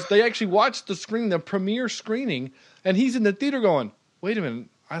watched this, they actually watched the premiere screening, and he's in the theater going, "Wait a minute,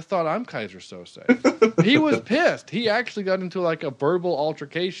 I thought I'm Kaiser Sose." He was pissed. He actually got into like a verbal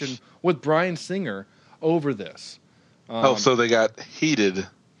altercation with Bryan Singer over this. So they got heated.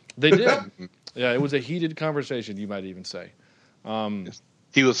 They did. Yeah, it was a heated conversation. You might even say.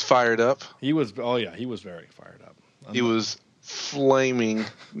 He was fired up. He was. Oh yeah, he was very fired up. He was flaming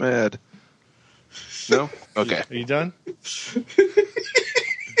mad. No? Okay. Are you done?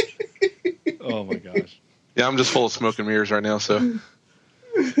 Oh my gosh. Yeah, I'm just full of smoke and mirrors right now, so.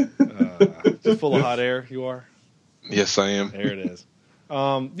 Just full of hot air, you are? Yes, I am. There it is.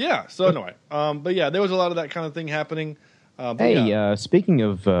 Yeah, so anyway. But yeah, there was a lot of that kind of thing happening. Hey, speaking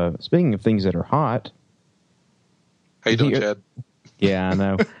of things that are hot. How you doing, Chad? Yeah, I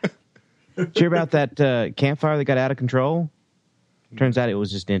know. Did you hear about that campfire that got out of control? Turns out it was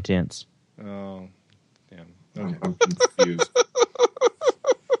just intense. Oh, damn. Okay. I'm confused.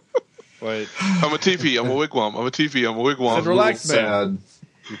 Wait. I'm a teepee. I'm a wigwam. I'm a teepee. I'm a wigwam. Said, relax, man. Sad.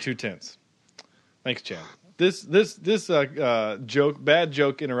 You're too tense. Thanks, Chad. This bad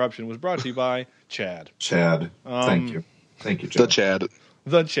joke interruption was brought to you by Chad. Chad. Thank you, Chad.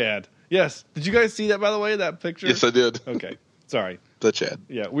 The Chad. Yes. Did you guys see that, by the way, that picture? Yes, I did. Okay. Sorry. The Chad.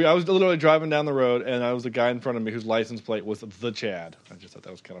 Yeah, I was literally driving down the road, and I was the guy in front of me whose license plate was the Chad. I just thought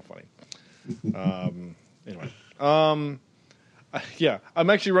that was kind of funny. Anyway, yeah, I'm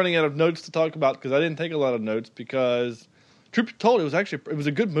actually running out of notes to talk about because I didn't take a lot of notes because, truth be told, it was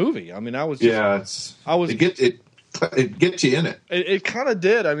a good movie. I mean, it gets you in it. It kind of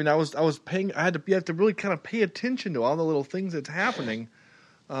did. I mean, you have to really kind of pay attention to all the little things that's happening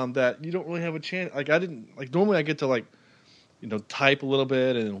that you don't really have a chance. Like normally I get to type a little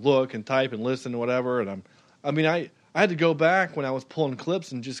bit and look and type and listen and whatever. And I had to go back when I was pulling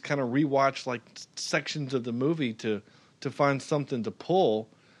clips and just kind of rewatch like sections of the movie to find something to pull,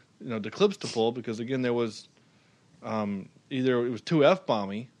 the clips to pull, because again, there was either it was too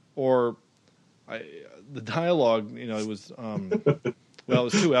F-bomby or the dialogue, it was, it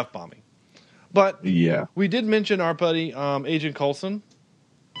was too F-bomby. But yeah, we did mention our buddy, Agent Coulson.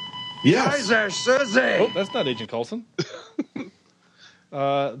 Yes. Oh, that's not Agent Coulson.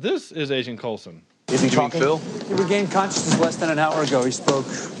 This is Agent Coulson. Is he talking? Phil? He regained consciousness less than an hour ago. He spoke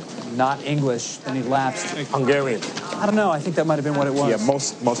not English, then he lapsed. Hungarian. I don't know. I think that might have been what it was. Yeah,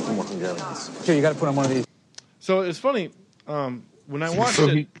 most of them were Hungarians. Here, you got to put on one of these. So it's funny. When I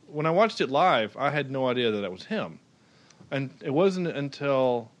watched it live, I had no idea that was him, and it wasn't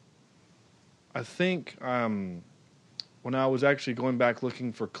until I think when I was actually going back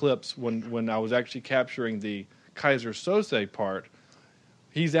looking for clips when I was actually capturing the Kaiser Sose part.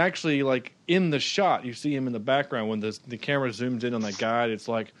 he's actually like in the shot. You see him in the background when the camera zooms in on that guy. It's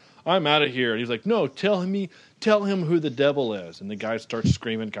like, I'm out of here. And he's like, no, tell him who the devil is. And the guy starts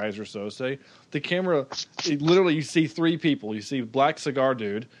screaming Kaiser Sose. The camera, literally, you see three people. You see Black Cigar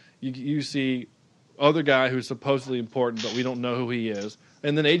Dude. You see other guy who's supposedly important, but we don't know who he is.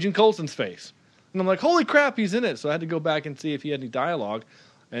 And then Agent Coulson's face. And I'm like, holy crap, he's in it. So I had to go back and see if he had any dialogue.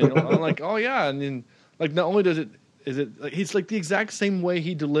 And I'm like, oh yeah. And then, like, not only is it like, he's like the exact same way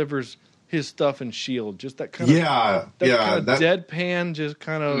he delivers his stuff in S.H.I.E.L.D., just that kind of deadpan, just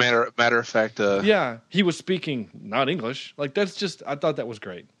kind of matter of fact. Yeah, he was speaking not English. Like that's just, I thought that was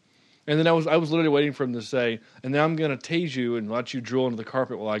great. And then I was literally waiting for him to say, and now I'm going to tase you and let you drool into the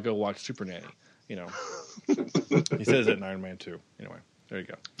carpet while I go watch Super Nanny. You know, he says it in Iron Man 2. Anyway, there you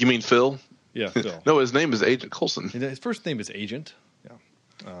go. You mean Phil? Yeah, Phil. No, his name is Agent Coulson. His first name is Agent.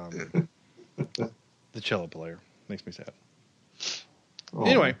 Yeah, the cello player makes me sad. Oh.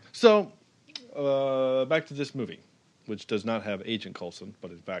 Anyway, so. Back to this movie, which does not have Agent Coulson,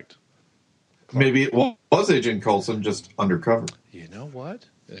 but in fact... Maybe it was Agent Coulson, just undercover. You know what?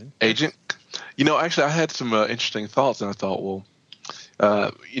 Agent? Actually, I had some interesting thoughts, and I thought, well,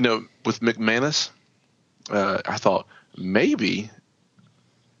 with McManus, I thought maybe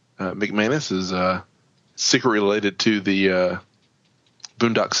McManus is secretly related to the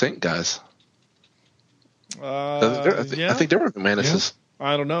Boondock Saint guys. I think they were McManuses.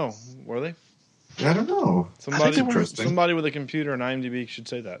 Yeah. I don't know. Were they? I don't know. Somebody with a computer and IMDb should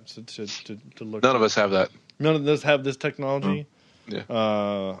say that to look. None of us have that. None of us have this technology. Yeah.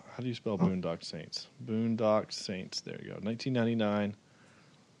 How do you spell Boondock Saints? Boondock Saints. There you go. 1999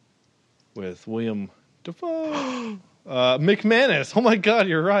 with William Dafoe. McManus. Oh my God,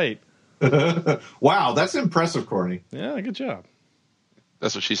 you're right. Wow, that's impressive, Corny. Yeah, good job.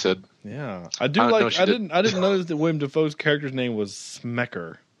 That's what she said. Yeah, I didn't notice that William Dafoe's character's name was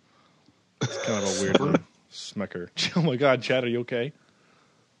Smecker. It's kind of a weird name. Smecker. Oh my God, Chad, are you okay?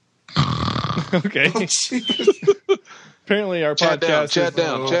 Okay. Oh, apparently our podcast Chad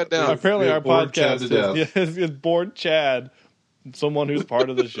down. Apparently our podcast is bored Chad, someone who's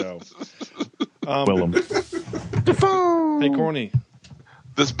part of the show. Willem. Hey, Corny.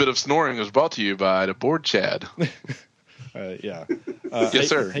 This bit of snoring was brought to you by the bored Chad. Yeah. Yes,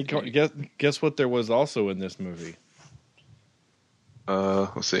 sir. Hey, guess what there was also in this movie?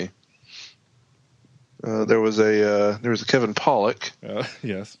 Let's see. There was a Kevin Pollak.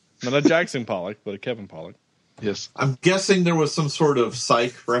 Yes, not a Jackson Pollock, but a Kevin Pollak. Yes, I'm guessing there was some sort of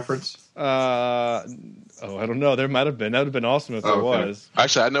Psych reference. I don't know. There might have been. That would have been awesome if there was.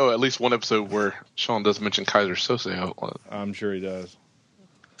 Actually, I know at least one episode where Sean does mention Kaiser Sose. I'm sure he does.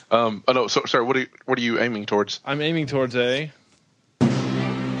 Oh no, sorry. What are you aiming towards? I'm aiming towards a. There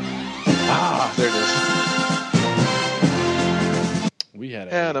it is. We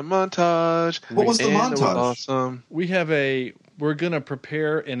had a montage. What was the montage? Was awesome. We have we're going to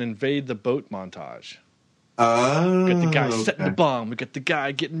prepare and invade the boat montage. Oh. We got the guy setting the bomb. We got the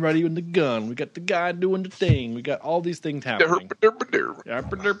guy getting ready with the gun. We got the guy doing the thing. We got all these things happening.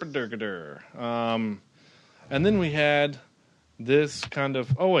 And then we had this kind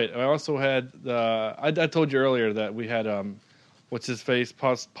of... Oh, wait. I also had... I told you earlier that we had... what's his face?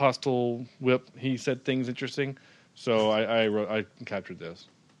 Postal Whip. He said things interesting. So I captured this.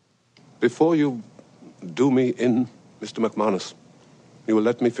 Before you do me in, Mr. McManus, you will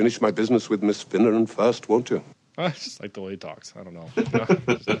let me finish my business with Miss Finneran first, won't you? I just like the way he talks. I don't know.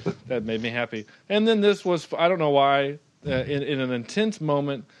 That made me happy. And then this was, I don't know why, in an intense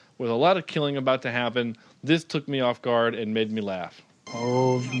moment with a lot of killing about to happen, this took me off guard and made me laugh.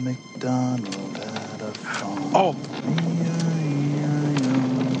 Old MacDonald had a farm. Oh.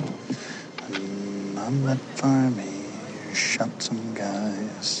 On that farm, he shot some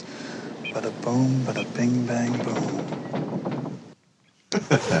guys. Bada boom, bada bing, bang, boom.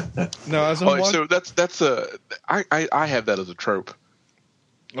 No, so that's I have that as a trope.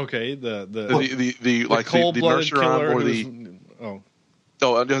 Okay, the nursery rhyme or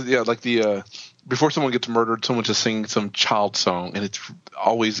like the before someone gets murdered, someone just sings some child song, and it's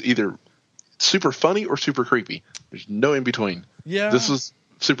always either super funny or super creepy. There's no in between. Yeah, this was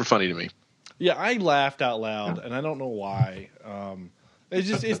super funny to me. Yeah, I laughed out loud, and I don't know why.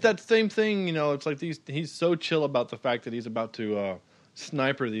 It's that same thing, you know. It's like he's so chill about the fact that he's about to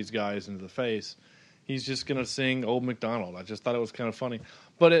sniper these guys into the face. He's just gonna sing "Old MacDonald." I just thought it was kind of funny.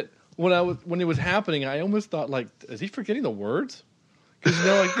 But when it was happening, I almost thought, like, is he forgetting the words? Because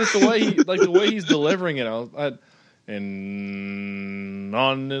like just the way he's delivering it. And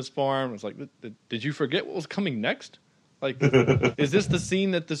on this farm, it's like, did you forget what was coming next? Like, is this the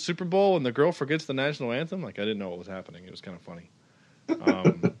scene at the Super Bowl and the girl forgets the national anthem? Like, I didn't know what was happening. It was kind of funny.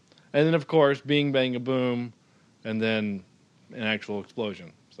 And then, of course, Bing Bang a Boom, and then an actual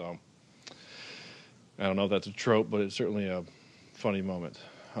explosion. So I don't know if that's a trope, but it's certainly a funny moment.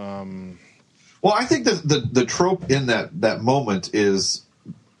 Well, I think that the trope in that moment is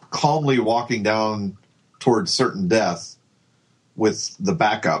calmly walking down towards certain death with the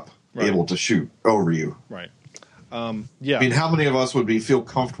backup able to shoot over you. Right. Yeah. I mean, how many of us would feel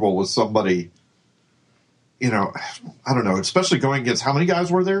comfortable with somebody, I don't know, especially going against, how many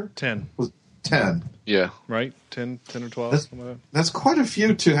guys were there? 10. 10. Yeah. Right? 10 or 12. That's quite a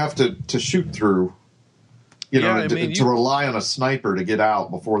few to have to shoot through. To rely on a sniper to get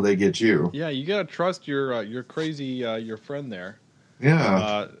out before they get you. Yeah, you gotta trust your crazy your friend there.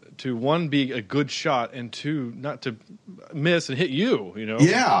 Yeah. To one, be a good shot, and two, not to miss and hit you.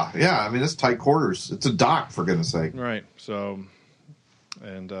 Yeah. I mean, it's tight quarters. It's a dock, for goodness sake. Right. So,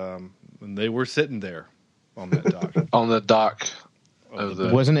 and they were sitting there on that dock. On the dock.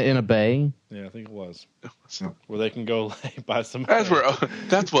 Wasn't it in a bay? Yeah, I think it was. Where they can go lay by some.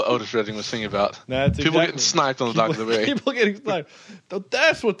 That's what Otis Redding was singing about. People getting sniped on the dock of the bay. People getting sniped.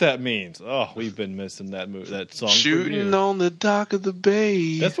 That's what that means. Oh, we've been missing that song. Shooting on the dock of the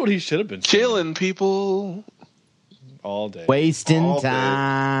bay. That's what he should have been killing people all day, wasting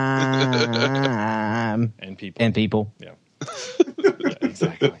time and people. Yeah,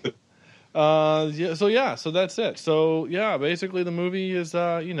 exactly. So that's it. So yeah, basically the movie is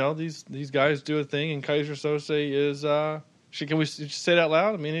these guys do a thing, and Kaiser Sose is can we say it out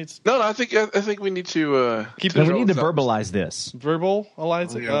loud? I mean, it's no. I think we need to keep. We need to verbalize this.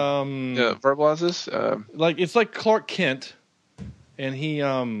 Verbalize it. Yeah, verbalize this. It's like Clark Kent, and he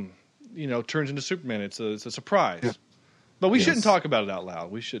turns into Superman. It's a surprise, but we shouldn't talk about it out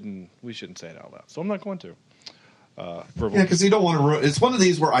loud. We shouldn't say it out loud. So I'm not going to. Because you don't want to ruin. It's one of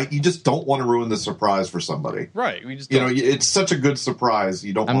these where you just don't want to ruin the surprise for somebody. Right. We just it's such a good surprise.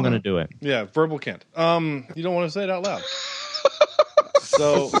 You don't. I'm going to do it. Yeah, verbal Kent. You don't want to say it out loud.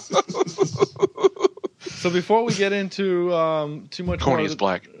 So before we get into too much corny more, is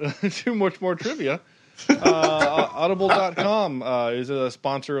black. too much more trivia. Audible.com is a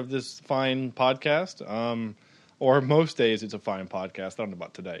sponsor of this fine podcast. Or most days it's a fine podcast. I don't know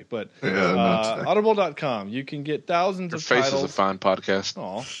about today, but Audible.com. You can get thousands of titles. Your face is a fine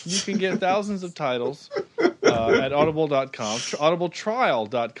podcast. You can get thousands of titles at Audible.com.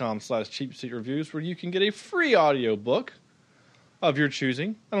 Audibletrial.com/cheapseatreviews, where you can get a free audiobook of your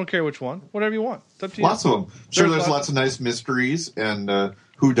choosing. I don't care which one. Whatever you want. It's up to you. Lots of them. Sure, there's lots of nice mysteries and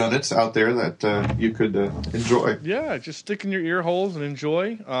whodunits out there that you could enjoy. Yeah, just stick in your ear holes and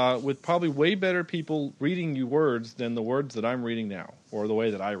enjoy with probably way better people reading you words than the words that I'm reading now, or the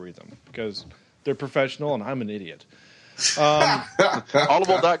way that I read them, because they're professional and I'm an idiot.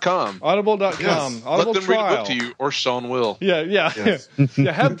 Audible.com. Audible.com. Yes. Audible Let them Trial. read a book to you, or Sean will. Yeah. Yes.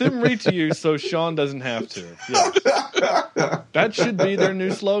 Yeah, have them read to you so Sean doesn't have to. Yeah. That should be their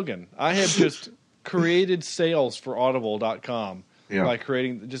new slogan. I have just created sales for Audible.com by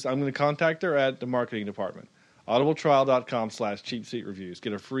creating I'm going to contact her at the marketing department. Audibletrial.com/cheapseatreviews.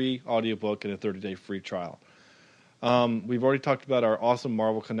 Get a free audiobook and a 30-day free trial. We've already talked about our awesome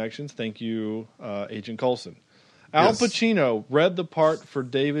Marvel connections. Thank you, Agent Coulson. Al Pacino read the part for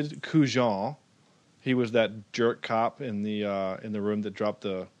David Coujon. He was that jerk cop in the room that dropped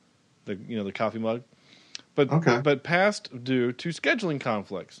the coffee mug. But passed due to scheduling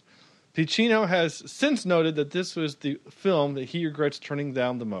conflicts. Pacino has since noted that this was the film that he regrets turning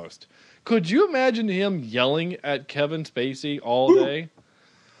down the most. Could you imagine him yelling at Kevin Spacey all day?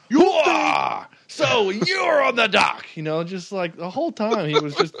 So you're on the dock, just like the whole time he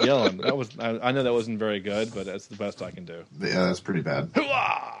was just yelling. That was I know that wasn't very good, but that's the best I can do. Yeah, that's pretty bad.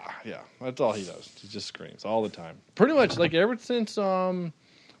 Yeah, that's all he does. He just screams all the time. Pretty much like ever since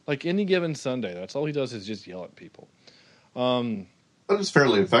Any Given Sunday, that's all he does is just yell at people. That is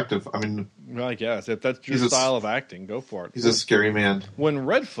fairly effective. I mean, I guess if that's your style of acting, go for it. He's a scary man. When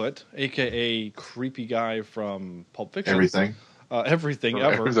Redfoot, aka creepy guy from Pulp Fiction, everything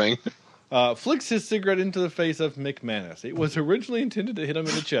flicks his cigarette into the face of McManus. It was originally intended to hit him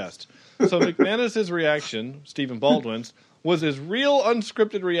in the chest. So McManus' reaction, Stephen Baldwin's, was his real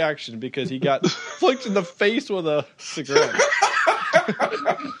unscripted reaction because he got flicked in the face with a cigarette.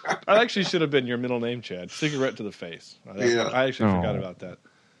 That actually should have been your middle name, Chad. Cigarette to the face. I actually forgot about that.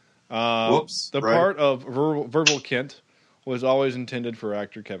 Whoops. The part of Verbal Kent was always intended for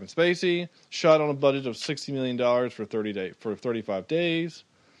actor Kevin Spacey. Shot on a budget of $60 million for 35 days.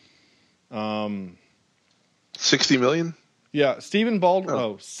 60 million? Yeah, Stephen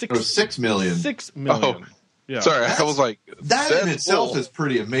Baldwin. 6 million. 6 million. Oh, yeah. Sorry, I was like that in itself is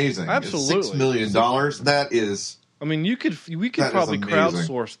pretty amazing. Absolutely, $6 million. That is I mean, we could That probably is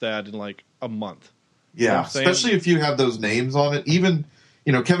amazing. crowdsource that in like a month. Yeah, You know what I'm saying? especially if you have those names on it. Even,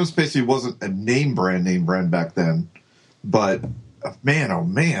 Kevin Spacey wasn't a name brand back then, but man, oh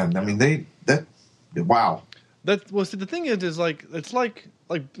man, I mean wow. See, the thing is like it's like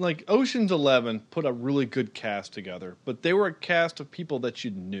Ocean's 11 put a really good cast together, but they were a cast of people that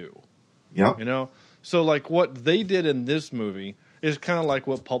you knew. Yep. So like what they did in this movie is kind of like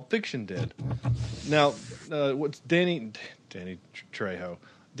what Pulp Fiction did. Now, what's Danny Trejo?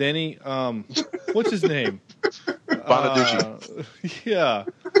 Danny, what's his name? Bonaducci. Yeah.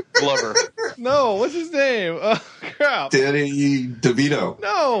 Glover. No, what's his name? Crap. Danny DeVito.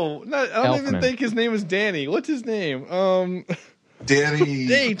 No, I don't even Elfman. think his name is Danny. What's his name? Danny.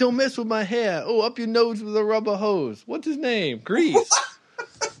 Hey, don't mess with my hair. Oh, up your nose with a rubber hose. What's his name? Grease.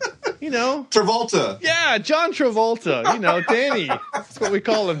 Travolta. Yeah, John Travolta. Danny. That's what we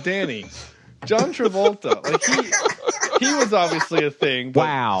call him, Danny. John Travolta. Like he was obviously a thing. But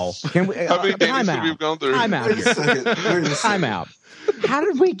Wow. Can we, How many time days have we out. gone through? Time out Wait a here. second. Wait a second. Time out. How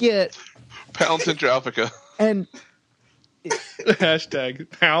did we get Pound Central Africa. and Hashtag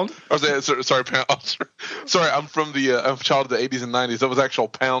pound. I was sorry, pound. Sorry, I'm from I'm a child of the 80s and 90s. That was actual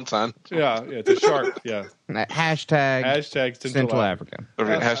pound sign. Yeah, it's a shark. Yeah. hashtag Central Africa?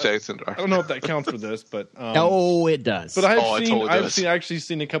 Hashtag Central I Africa. don't know if that counts for this, but Oh, it does. But it totally does. I've actually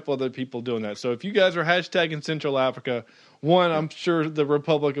seen a couple other people doing that. So if you guys are hashtagging Central Africa, one, I'm sure the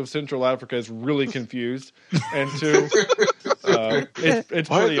Republic of Central Africa is really confused, and two, it's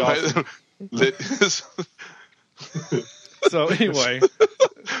pretty awesome. So anyway,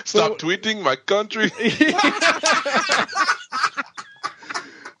 Stop tweeting my country.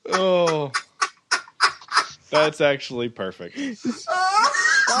 Oh, that's actually perfect.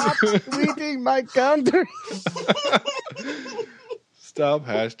 Stop tweeting my country. Stop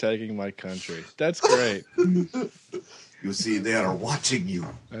hashtagging my country. That's great. You see, they are watching you.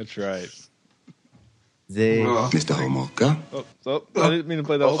 That's right. Mr. Homolka. Oh, I didn't mean to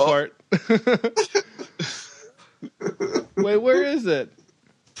play the whole part. Wait, where is it?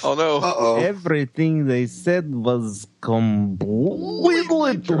 Oh no! Uh-oh. Everything they said was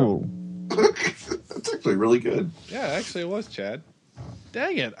completely true. That's actually really good. Yeah, actually it was, Chad.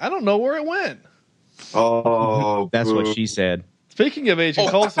 Dang it. I don't know where it went. Oh, That's what she said. Speaking of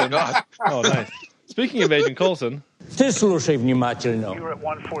Agent Coulson. God. Oh, nice. Speaking of Agent Coulson. Слушай внимательно. You were at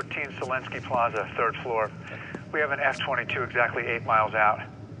 114 Zelensky Plaza, 3rd floor. We have an F-22 exactly 8 miles out.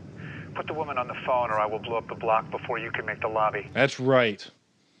 Put the woman on the phone or I will blow up the block before you can make the lobby. That's right.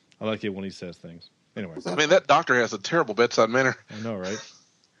 I like it when he says things. Anyway. I mean, that doctor has a terrible bedside manner. I know, right?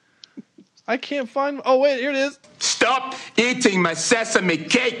 I can't find... Oh, wait, here it is. Stop eating my sesame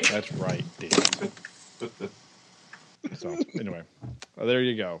cake. That's right, Dave. So, anyway. There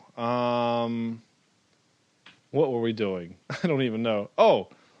you go. What were we doing? I don't even know. Oh,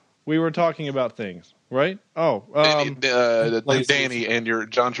 we were talking about things, right? Oh, Danny and your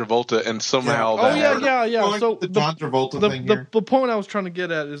John Travolta, and somehow yeah. So the John Travolta thing here. The point I was trying to get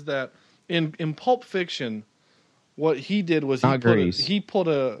at is that in Pulp Fiction, what he did was he put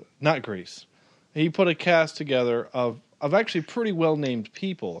a cast together of actually pretty well named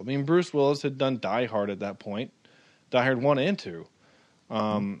people. I mean, Bruce Willis had done Die Hard at that point, Die Hard 1 and 2.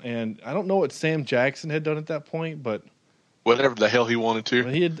 And I don't know what Sam Jackson had done at that point, but whatever the hell he wanted to.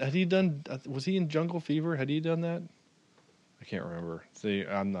 Had he done? Was he in Jungle Fever? Had he done that? I can't remember. See,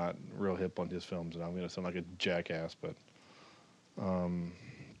 I'm not real hip on his films, and I'm going to sound like a jackass. But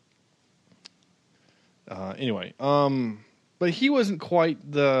anyway, but he wasn't quite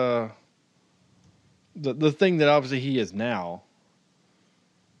the thing that obviously he is now.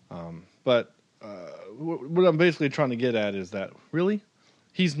 But what I'm basically trying to get at is that really.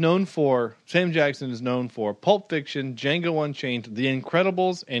 Sam Jackson is known for Pulp Fiction, Django Unchained, The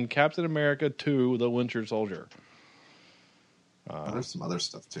Incredibles, and Captain America 2, The Winter Soldier. There's some other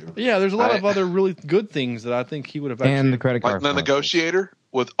stuff, too. Yeah, there's a lot of other really good things that I think he would have actually... And the credit card. Like The Negotiator,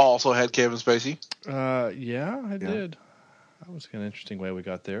 also had Kevin Spacey. Yeah, I did. That was an interesting way we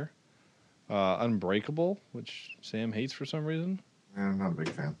got there. Unbreakable, which Sam hates for some reason. Yeah, I'm not a big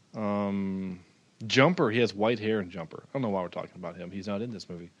fan. Jumper, he has white hair in Jumper. I don't know why we're talking about him. He's not in this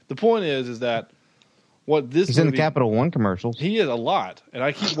movie. The point is that he's in the Capital One commercials. He is a lot, and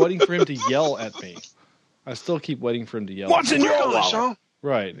I keep waiting for him to yell at me. I still keep waiting for him to yell. What's in your wallet, Sean?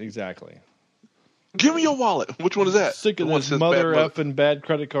 Right, exactly. Give me your wallet. Which one is that? Sick of this mother effing bad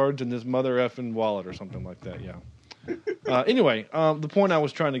credit cards and this mother effing wallet or something like that. Yeah. Anyway, the point I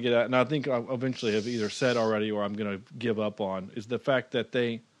was trying to get at, and I think I eventually have either said already or I'm going to give up on, is the fact that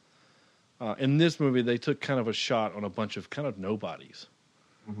they. In this movie, they took kind of a shot on a bunch of kind of nobodies.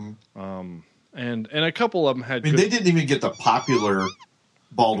 Mm-hmm. And a couple of them had. I mean, they didn't even get the popular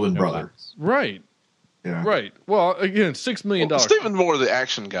Baldwin brother. Right. Yeah. Right. Well, again, $6 million. Well, Stephen Moore, the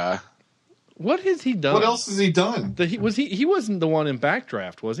action guy. What has he done? What else has he done? He wasn't the one in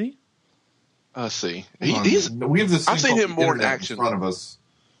Backdraft, was he? Let's see. We have this. I've seen him more in action. In front of us.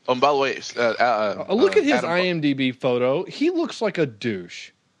 By the way, look at his IMDb photo. He looks like a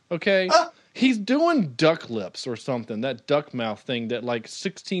douche. Okay, he's doing duck lips or something. That duck mouth thing that like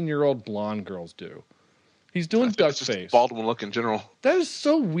 16-year-old blonde girls do. He's doing duck face. Baldwin look in general. That is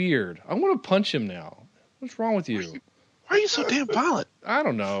so weird. I want to punch him now. What's wrong with you? Why are you so damn violent? I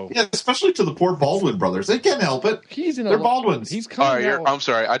don't know. Yeah, especially to the poor Baldwin brothers. They can't help it. They're Baldwins. He's coming out. I'm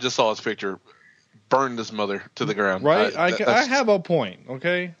sorry. I just saw his picture. Burned his mother to the ground. Right? I have a point.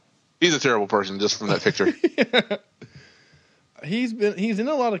 Okay. He's a terrible person just from that picture. He's in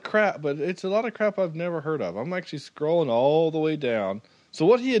a lot of crap, but it's a lot of crap I've never heard of. I'm actually scrolling all the way down. So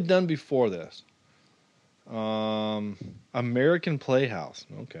what he had done before this? American Playhouse.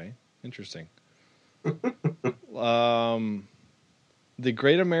 Okay, interesting. The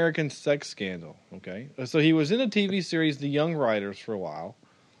Great American Sex Scandal. Okay, so he was in a TV series, The Young Riders, for a while,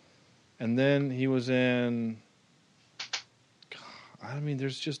 and then he was in. I mean,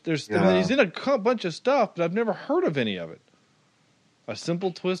 he's in a bunch of stuff, but I've never heard of any of it. A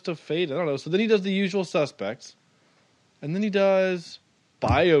Simple Twist of Fate. I don't know. So then he does The Usual Suspects, and then he does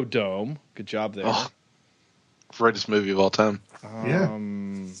Biodome. Good job there. Oh, greatest movie of all time.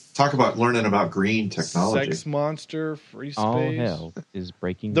 Talk about learning about green technology. Sex Monster, Free Space. All hell is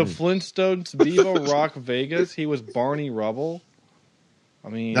breaking The loose. Flintstones, Viva Rock Vegas. He was Barney Rubble. I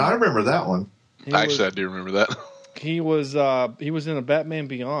mean, now I remember that one. I do remember that. He was in a Batman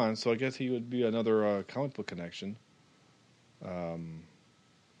Beyond, so I guess he would be another comic book connection.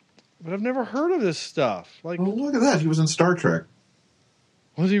 But I've never heard of this stuff. Like, oh, look at that! He was in Star Trek.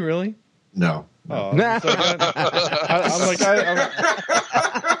 Was he really? No. Oh, I'm like,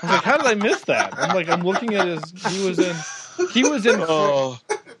 how did I miss that? I'm looking at his. He was in. Oh,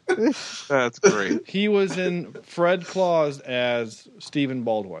 that's great. He was in Fred Claus as Stephen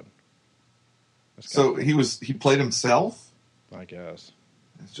Baldwin. So he played himself? I guess.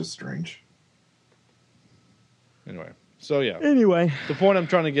 It's just strange. Anyway. So yeah. Anyway. The point I'm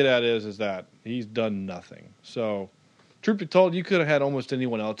trying to get at is that he's done nothing. So truth be told, you could have had almost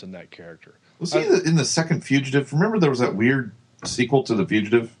anyone else in that character. Was he in the second Fugitive? Remember there was that weird sequel to The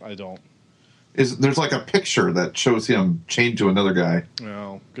Fugitive? I don't. There's like a picture that shows him chained to another guy.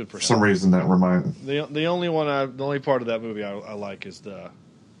 No, good for him. For some reason that reminds the only part of that movie I like is the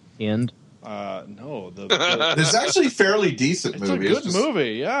end. No, it's actually a fairly decent movie. It's a good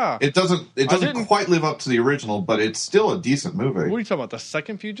movie, yeah. It doesn't quite live up to the original, but it's still a decent movie. What are you talking about? The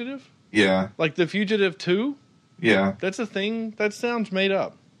second Fugitive? Yeah. Like The Fugitive 2? Yeah. That's a thing? That sounds made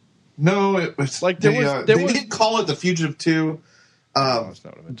up. No, it was like they didn't call it The Fugitive 2.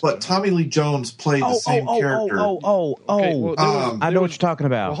 But Tommy Lee Jones played the same character. I know what you're talking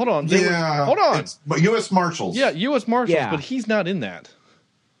about. Well, hold on. Hold on. But U.S. Marshals. Yeah, U.S. Marshals, but he's not in that.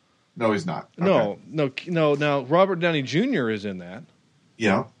 No, he's not. Okay. No. Now Robert Downey Jr. is in that.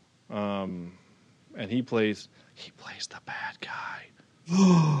 Yeah. And he plays the bad guy.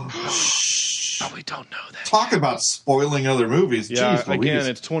 Shh. No, we don't know that. Talk about spoiling other movies. Yeah, Jeez, again,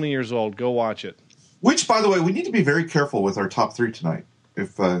 it's 20 years old. Go watch it. Which, by the way, we need to be very careful with our top 3 tonight.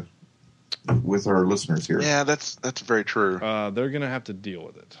 If with our listeners here. Yeah, that's very true. They're going to have to deal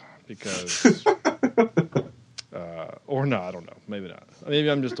with it because, or no, I don't know. Maybe not. Maybe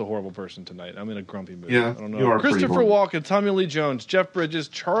I'm just a horrible person tonight. I'm in a grumpy mood. Yeah, I don't know. you are Christopher Walken, Tommy Lee Jones, Jeff Bridges,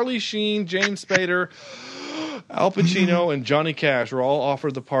 Charlie Sheen, James Spader, Al Pacino, and Johnny Cash were all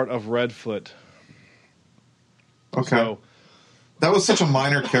offered the part of Redfoot. Okay. So, that was such a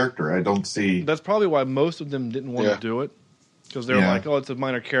minor character. I don't see. That's probably why most of them didn't want to do it. Because they're like, oh, it's a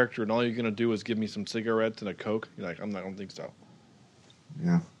minor character, and all you're going to do is give me some cigarettes and a Coke. You're like, I don't think so.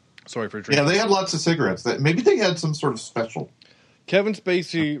 Yeah. Sorry for drinking. Yeah, they had lots of cigarettes. Maybe they had some sort of special. Kevin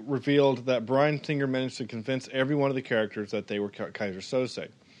Spacey revealed that Bryan Singer managed to convince every one of the characters that they were Kaiser Sose.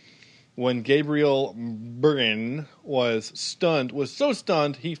 When Gabriel Byrne was so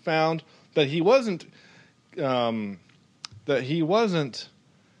stunned, he found that he wasn't. Kaiser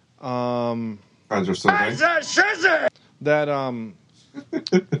Sose.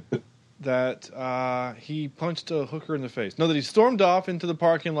 That he punched a hooker in the face. No, that he stormed off into the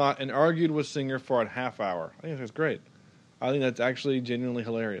parking lot and argued with Singer for a half hour. I think that's great. I think that's actually genuinely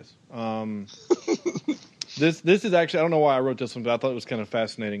hilarious. This is actually, I don't know why I wrote this one, but I thought it was kind of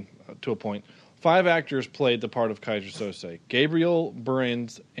fascinating to a point. 5 actors played the part of Kaiser Sose. Gabriel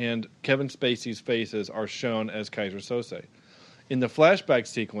Byrne's and Kevin Spacey's faces are shown as Kaiser Sose. In the flashback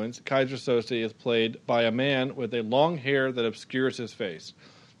sequence, Kaiser Sose is played by a man with a long hair that obscures his face.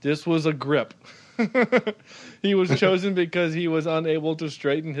 This was a grip. He was chosen because he was unable to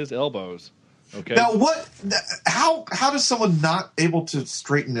straighten his elbows. Okay. Now, how does someone not able to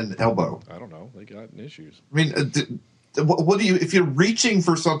straighten an elbow? I don't know. They got issues. I mean, what do you? If you're reaching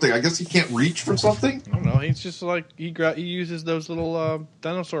for something, I guess you can't reach for something. I don't know. He's just like he uses those little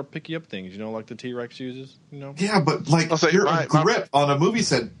dinosaur picky up things, like the T-Rex uses. Yeah, but like you're a grip on a movie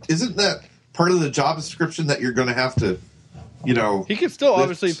set. Isn't that part of the job description that you're going to have to? He can still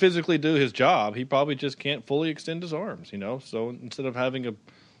obviously physically do his job. He probably just can't fully extend his arms. So instead of having a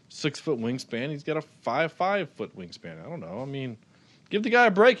 6-foot wingspan, he's got a 5'5" wingspan. I don't know. I mean, give the guy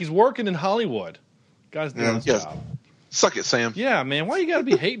a break. He's working in Hollywood. Guy's doing his job. Suck it, Sam. Yeah, man. Why you got to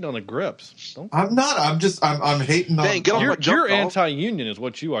be hating on the grips? I'm not. I'm hating on. Dang, get off my jump, you're dog. anti-union, is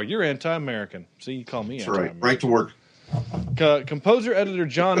what you are. You're anti-American. See, you call me That's anti-American. right. Right to work. Composer-editor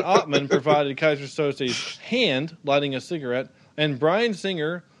John Ottman provided Kaiser Sose's hand lighting a cigarette, and Bryan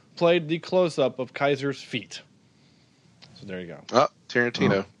Singer played the close-up of Kaiser's feet. So there you go. Oh,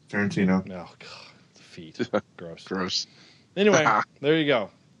 Tarantino. Tarantino. Oh, God. The feet. Gross. Gross. Anyway, there you go.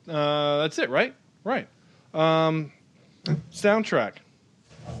 That's it, right? Right. Soundtrack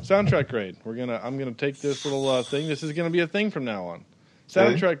grade. I'm gonna take this little thing. This is gonna be a thing from now on.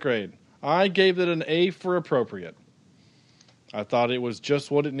 Soundtrack grade. I gave it an A for appropriate. I thought it was just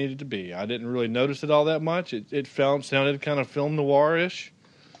what it needed to be. I didn't really notice it all that much. It sounded kind of film noir-ish.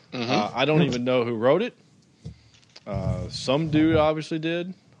 Mm-hmm. I don't even know who wrote it. Some dude obviously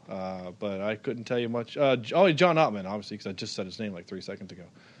did, but I couldn't tell you much. John Ottman, obviously, because I just said his name like 3 seconds ago.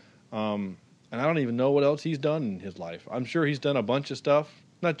 And I don't even know what else he's done in his life. I'm sure he's done a bunch of stuff.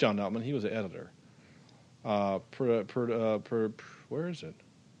 Not John Ottman. He was an editor. Where is it?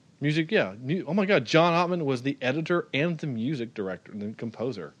 Music, yeah. Oh, my God. John Ottman was the editor and the music director and the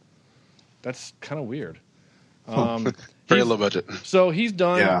composer. That's kind of weird. Very low budget. So he's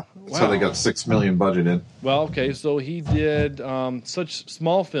done... Yeah, so they got $6 million budget in. Well, okay, so he did such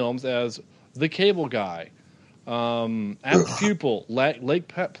small films as The Cable Guy, Apt Pupil,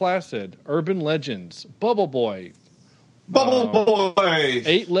 Lake Placid, Urban Legends, Bubble Boy,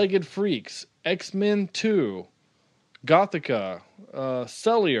 Eight-Legged Freaks, X-Men 2, Gothica,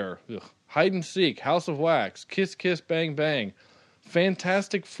 Cellier, Hide and Seek, House of Wax, Kiss Kiss Bang Bang,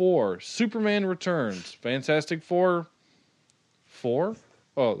 Fantastic Four, Superman Returns, Fantastic Four 4?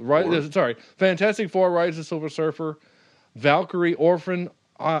 Oh, right. Sorry, Fantastic Four, Rise of the Silver Surfer, Valkyrie, Orphan,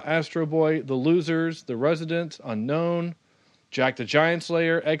 Astro Boy, The Losers, The Resident, Unknown, Jack the Giant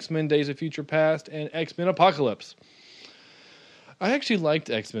Slayer, X-Men Days of Future Past, and X-Men Apocalypse. I actually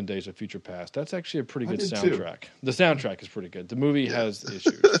liked X-Men Days of Future Past. That's actually a pretty good soundtrack. Too. The soundtrack is pretty good. The movie has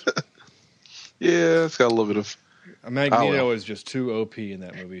issues. Yeah, it's got a little bit of... Magneto is just too OP in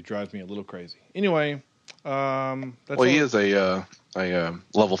that movie. It drives me a little crazy. Anyway, that's he is a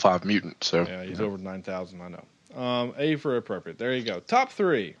level 5 mutant, so... Yeah, he's over 9,000, I know. A for appropriate. There you go. Top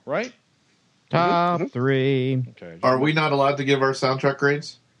 3, right? Top 3. Okay. Are we not allowed to give our soundtrack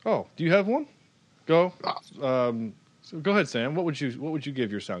grades? Oh, do you have one? Go. So go ahead, Sam. What would you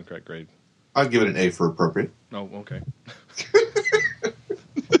give your soundtrack grade? I'd give it an A for appropriate. Oh, okay.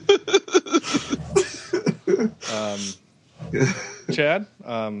 Chad,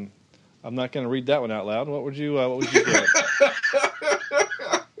 I'm not going to read that one out loud. What would you give it?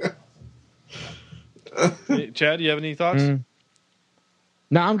 Chad, do you have any thoughts?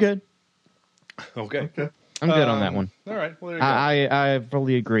 No, I'm good. Okay. I'm good on that one. All right. Well, there you go. I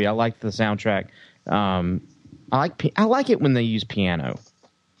fully agree. I like the soundtrack. I like it when they use piano.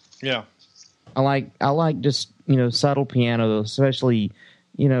 Yeah. I like just subtle piano, especially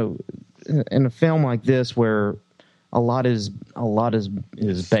in a film like this where a lot is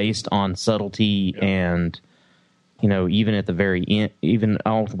based on subtlety and even at the very end, even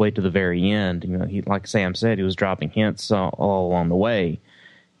all the way to the very end. He, like Sam said, he was dropping hints all along the way.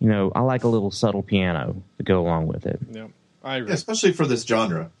 I like a little subtle piano to go along with it. Yeah, I agree. Yeah, especially for this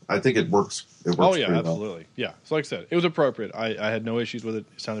genre, I think it works. Oh yeah, pretty absolutely. Well. Yeah, so like I said, it was appropriate. I had no issues with it.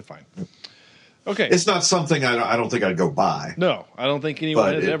 It sounded fine. Okay, it's not something I don't think I'd go buy. No, I don't think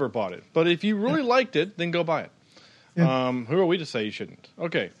anyone has ever bought it. But if you really liked it, then go buy it. Yeah. Who are we to say you shouldn't?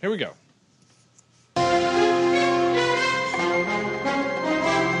 Okay, here we go.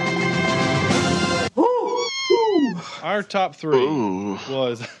 Our top 3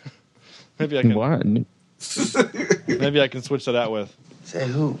 was maybe I can what? Maybe I can switch that out with. Say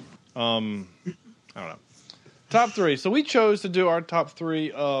who? I don't know. Top 3. So we chose to do our top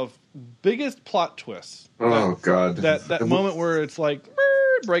 3 of biggest plot twists. God! That moment where it's like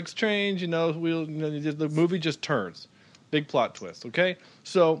brakes change. The movie just turns. Big plot twist. Okay,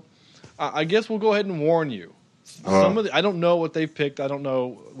 so I guess we'll go ahead and warn you. Some of I don't know what they picked. I don't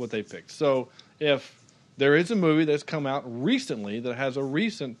know what they picked. So if there is a movie that's come out recently that has a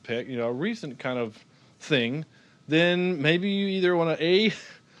recent pick, a recent kind of thing, then maybe you either want to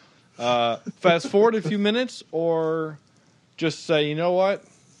fast forward a few minutes or just say, you know what,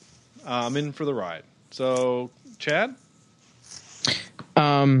 I'm in for the ride. So, Chad?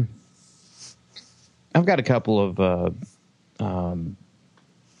 I've got a couple of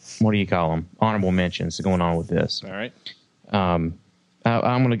what do you call them? Honorable mentions going on with this. All right. I'm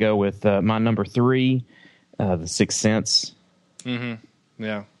going to go with my number 3, The Sixth Sense. Mm-hmm.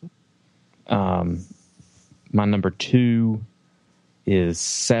 Yeah. My number 2 is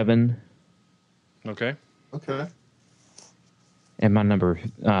 7. Okay. Okay. And my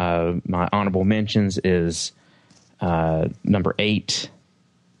my honorable mentions is number 8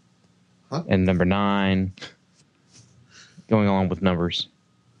 and number 9. Going along with numbers.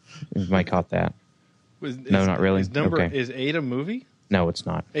 You might caught that. No, not really. Is 8 a movie? No, it's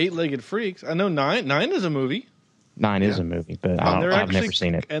not. 8-Legged Freaks. I know 9. 9 is a movie. 9 is a movie, but I've never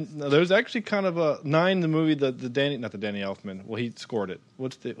seen it. And there's actually kind of a 9, the movie, not the Danny Elfman. Well, he scored it.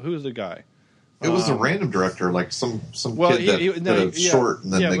 Who's the guy? It was a random director, like some kid that short,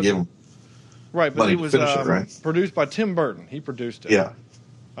 and then they gave him right. But money it was to finish it, right? Produced by Tim Burton. He produced it. Yeah.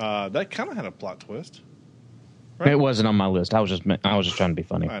 That kind of had a plot twist. Right? It wasn't on my list. I was just trying to be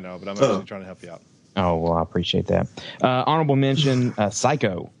funny. I know, but I'm actually trying to help you out. Oh, well, I appreciate that. Honorable mention,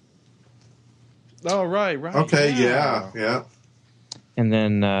 Psycho. Oh, right. Okay, yeah. And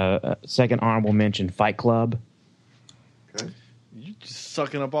then second honorable mention, Fight Club. Okay. You're just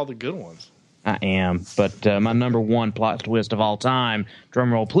sucking up all the good ones. I am. But my number 1 plot twist of all time,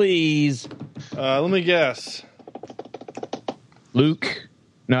 drum roll, please. Let me guess. Luke.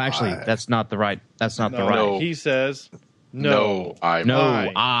 No, actually, that's not the right. That's not the right. No. He says, "No,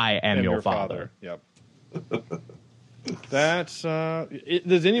 I am your father." Yep. That's.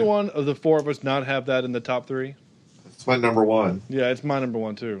 Does anyone of the 4 of us not have that in the top 3? It's my number 1. Yeah, it's my number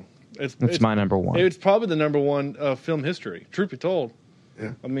 1 too. It's my number 1. It's probably the number 1 film history. Truth be told.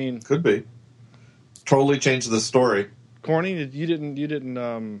 Yeah, I mean, could be. Totally changed the story. Corny, you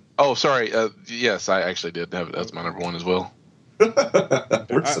didn't. Oh, sorry. Yes, I actually did have it. That's my number 1 as well.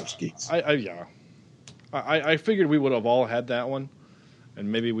 We're such geeks. I figured we would have all had that one,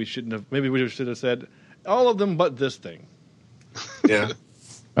 and maybe we shouldn't have. Maybe we should have said all of them, but this thing. Yeah.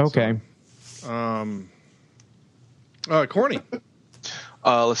 Okay. Corny.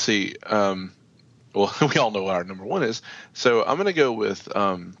 Let's see. Well, we all know what our number 1 is, so I'm going to go with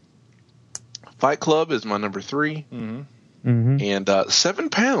Fight Club is my number 3. Mm-hmm. Mm-hmm. And 7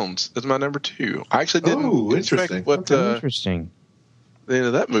 Pounds is my number 2. I actually didn't expect what interesting the end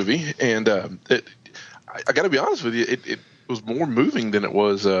of that movie, and I got to be honest with you, it was more moving than it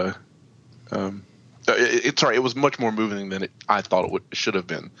was. It was much more moving than I thought it should have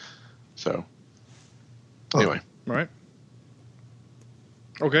been. So, anyway, right?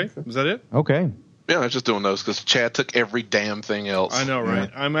 Okay, is that it? Okay. Yeah, I was just doing those because Chad took every damn thing else. I know, right?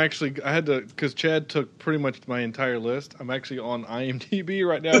 Yeah. I had to, because Chad took pretty much my entire list. I'm actually on IMDb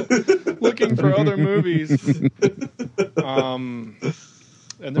right now looking for other movies. And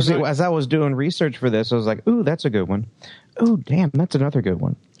as I was doing research for this, I was like, ooh, that's a good one. Ooh, damn, that's another good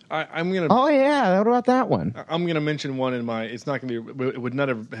one. I'm gonna. Oh yeah, what about that one? I'm gonna mention one in my. It's not gonna be. It would not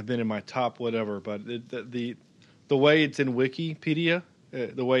have been in my top whatever. But the way it's in Wikipedia.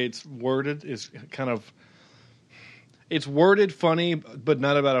 The way it's worded is kind of, it's worded funny, but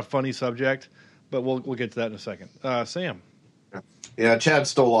not about a funny subject. But we'll get to that in a second. Sam. Yeah, Chad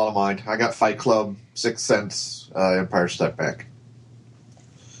stole a lot of mine. I got Fight Club, Sixth Sense, Empire Strikes Back.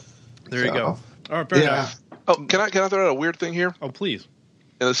 There you go. All right, fair enough. Oh, can I throw out a weird thing here? Oh, please.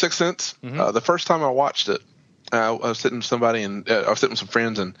 In The Sixth Sense, the first time I watched it, I was sitting with somebody and I was sitting with some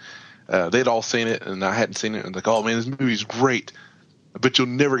friends and they'd all seen it and I hadn't seen it and like, oh man, this movie's great. But you'll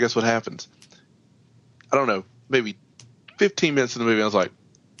never guess what happens. I don't know, maybe 15 minutes in the movie, I was like,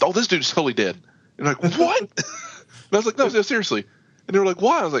 oh, this dude's totally dead. And I'm like, what? And I was like, no, seriously. And they were like,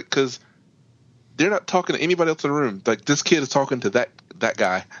 why? I was like, because they're not talking to anybody else in the room. Like, this kid is talking to that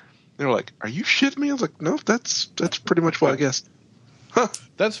guy. And they were like, are you shitting me? I was like, no, that's pretty much what I guessed. Huh.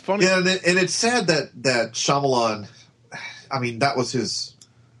 That's funny. Yeah, and it's sad that Shyamalan, I mean, that was his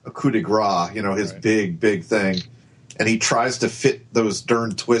coup de grace, his big thing. And he tries to fit those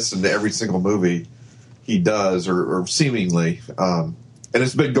darn twists into every single movie he does, or seemingly. And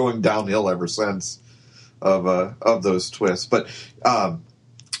it's been going downhill ever since of those twists. But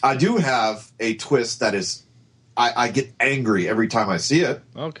I do have a twist that is, I get angry every time I see it.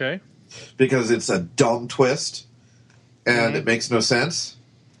 Okay. Because it's a dumb twist. and it makes no sense.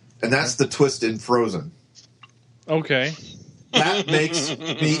 And that's the twist in Frozen. Okay. That makes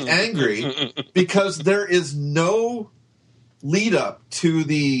me angry because there is no lead up to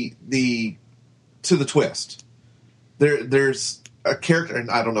the twist. There's a character, and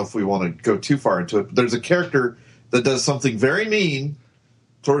I don't know if we want to go too far into it, but there's a character that does something very mean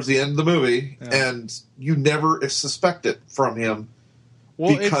towards the end of the movie, and you never suspect it from him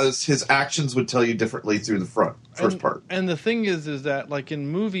because his actions would tell you differently through the first part. And the thing is that, like, in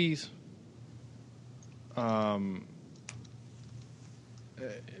movies,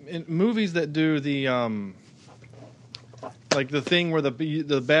 that do the like the thing where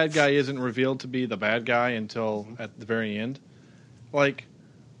the bad guy isn't revealed to be the bad guy until at the very end, like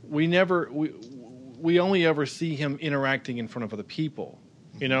we only ever see him interacting in front of other people,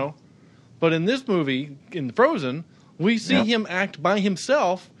 you know. But in this movie, in Frozen, we see him act by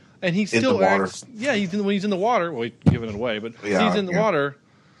himself, and he still acts. Yeah, when he's in the water. Well, he's giving it away, but he's in the water.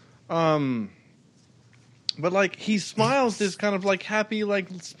 But like he smiles this kind of like happy, like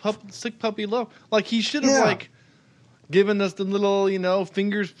sick puppy love. Like he should have like given us the little, you know,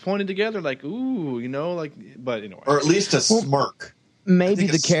 fingers pointed together, like ooh, you know, like. But anyway, or at least a smirk. Maybe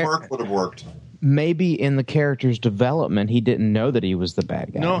the smirk would have worked. Maybe in the character's development, he didn't know that he was the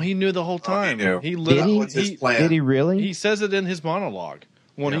bad guy. No, he knew the whole time. He literally, did he really? He says it in his monologue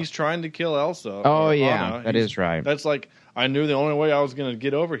when he's trying to kill Elsa. Oh yeah, Anna. That is right. That's like, I knew the only way I was going to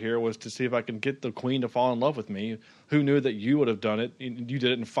get over here was to see if I could get the queen to fall in love with me. Who knew that you would have done it? You did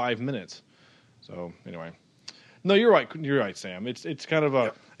it in 5 minutes. So anyway, no, you're right. You're right, Sam. It's kind of a.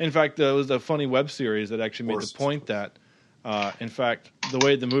 Yep. In fact, there was a funny web series that actually made the point that. In fact, the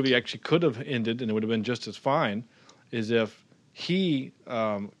way the movie actually could have ended, and it would have been just as fine, is if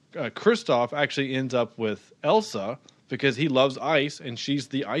Kristoff actually ends up with Elsa because he loves ice and she's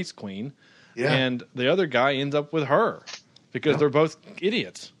the ice queen, and the other guy ends up with her because they're both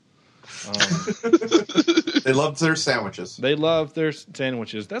idiots. They love their sandwiches. They love their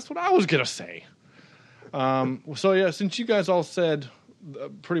sandwiches. That's what I was going to say. So, yeah, since you guys all said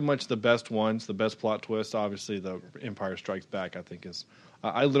pretty much the best ones, the best plot twist, obviously the Empire Strikes Back, I think is...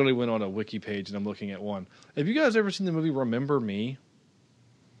 I literally went on a wiki page and I'm looking at one. Have you guys ever seen the movie Remember Me?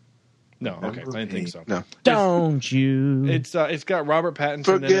 No, okay, I didn't think so. No. Don't you? It's got Robert Pattinson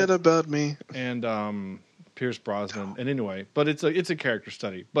Forget in it, about me. And Pierce Brosnan. And anyway, but it's a character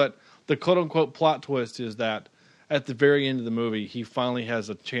study. But the quote-unquote plot twist is that at the very end of the movie, he finally has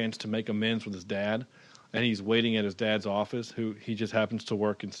a chance to make amends with his dad. And he's waiting at his dad's office, who he just happens to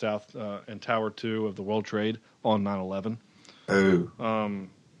work in in Tower 2 of the World Trade on 9/11. Oh.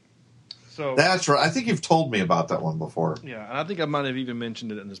 So that's right. I think you've told me about that one before. Yeah, and I think I might have even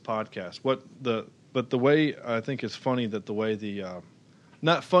mentioned it in this podcast. But the way I think is funny that the way the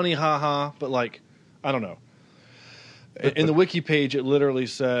not funny, haha, but like I don't know. In the wiki page, it literally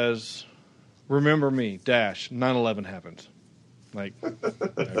says, "Remember me, 9/11 happened." Like,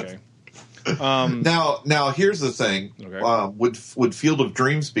 okay. Now here's the thing. Okay. Would Field of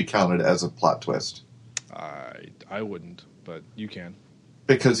Dreams be counted as a plot twist? I wouldn't, but you can.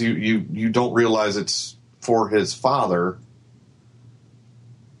 Because you don't realize it's for his father.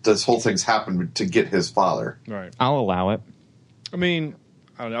 This whole thing's happened to get his father. Right. I'll allow it. I mean,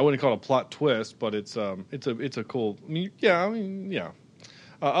 I wouldn't call it a plot twist, but it's a cool. Yeah.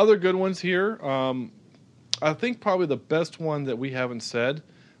 Other good ones here. I think probably the best one that we haven't said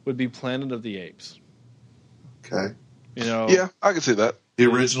would be Planet of the Apes. Okay. You know. Yeah, I can see that. The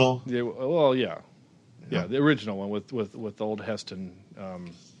original. Yeah. Well, yeah. Yeah, the original one with old Heston,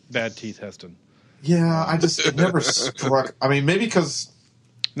 Bad Teeth Heston. Yeah, it never struck. I mean, maybe because.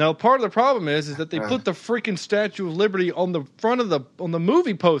 Now, part of the problem is that they put the freaking Statue of Liberty on the front of on the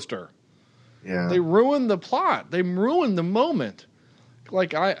movie poster. Yeah. They ruined the plot. They ruined the moment.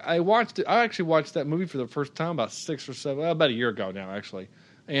 Like I watched it. I actually watched that movie for the first time about about a year ago now, actually,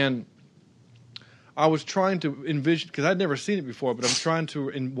 and. I was trying to envision, because I'd never seen it before, but I'm trying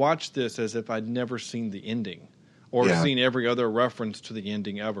to watch this as if I'd never seen the ending or seen every other reference to the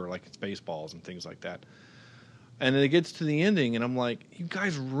ending ever, like Spaceballs and things like that. And then it gets to the ending, and I'm like, you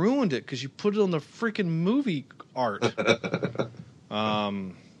guys ruined it because you put it on the freaking movie art.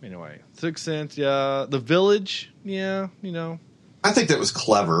 Anyway, Sixth Sense, yeah. The Village, yeah, you know. I think that was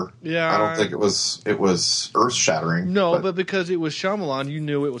clever. Yeah. I don't think it was earth-shattering. No, but because it was Shyamalan, you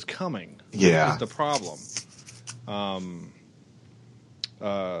knew it was coming. Yeah. That's the problem.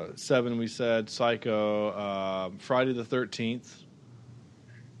 7, we said. Psycho. Friday the 13th.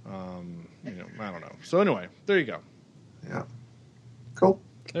 I don't know. So anyway, there you go. Yeah. Cool.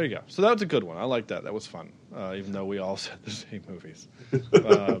 There you go. So that was a good one. I like that. That was fun. Even though we all said the same movies.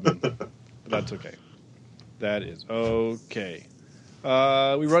 But that's okay. That is okay. We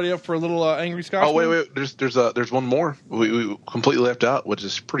ready up for a little Angry Scotsman? Oh, wait. There's one more we completely left out, which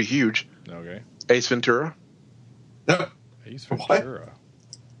is pretty huge. Okay. Ace Ventura. Ace Ventura.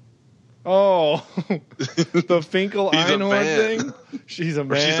 Oh, the Finkel Einhorn thing? She's a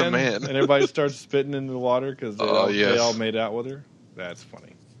man. She's a man. And everybody starts spitting into the water because they all made out with her. That's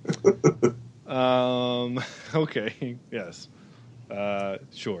funny. Okay. Yes.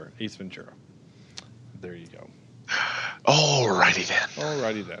 Sure. Ace Ventura. There you go.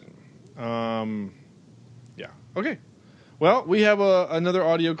 Alrighty then. Yeah. Okay. Well, we have another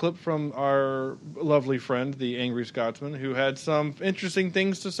audio clip from our lovely friend, the Angry Scotsman, who had some interesting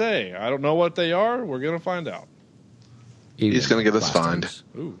things to say. I don't know what they are. We're going to find out. He's going to get us fined.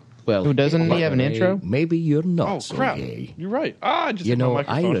 Ooh. Well, who doesn't he have an intro? Maybe you're not Oh, so crap. gay. You're right. I just You hit my know, I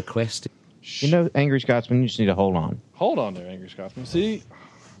microphone. requested... You know, Angry Scotsman, you just need to hold on. Hold on there, Angry Scotsman. See?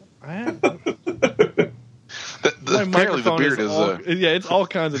 My Apparently the microphone beard is... yeah, it's all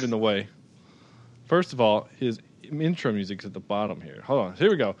kinds of in the way. First of all, his intro music's at the bottom here. Hold on.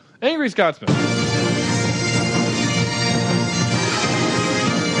 Here we go. Angry Scotsman.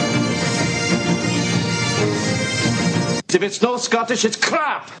 If it's no Scottish, it's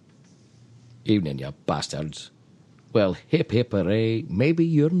crap. Evening, you bastards. Well, hip hip hooray, maybe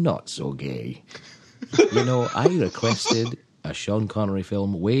you're not so gay. You know, I requested a Sean Connery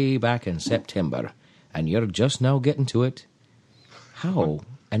film way back in September, and you're just now getting to it. How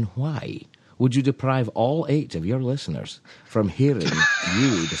and why would you deprive all 8 of your listeners from hearing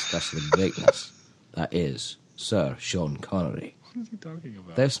you discuss the greatness that is Sir Sean Connery? What is he talking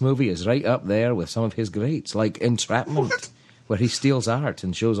about? This movie is right up there with some of his greats, like Entrapment, where he steals art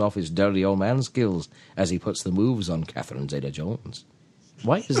and shows off his dirty old man skills as he puts the moves on Catherine Zeta-Jones.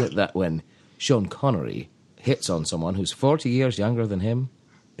 Why is it that when Sean Connery hits on someone who's 40 years younger than him,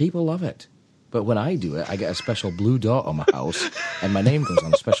 people love it? But when I do it, I get a special blue dot on my house, and my name goes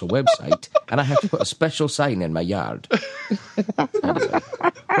on a special website, and I have to put a special sign in my yard. Anyway,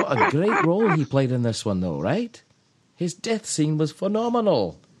 what a great role he played in this one, though, right? His death scene was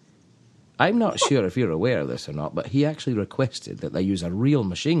phenomenal. I'm not sure if you're aware of this or not, but he actually requested that they use a real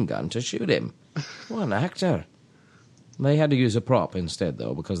machine gun to shoot him. What an actor. They had to use a prop instead,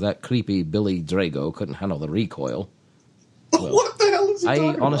 though, because that creepy Billy Drago couldn't handle the recoil. Well, What the hell is he talking I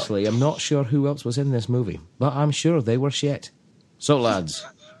about? honestly am not sure who else was in this movie, but I'm sure they were shit. So, lads,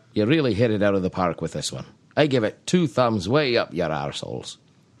 you really hit it out of the park with this one. I give it 2 thumbs way up your arseholes.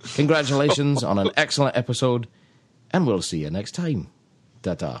 Congratulations on an excellent episode, and we'll see you next time.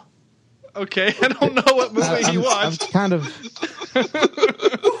 Ta-ta. Okay, I don't know what movie he I'm watched. kind of...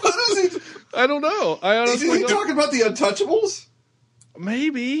 What is he? I don't know. I honestly Is he don't. talking about the Untouchables?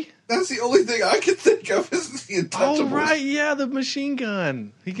 Maybe. That's the only thing I can think of is the Untouchables. Oh, right, yeah, the machine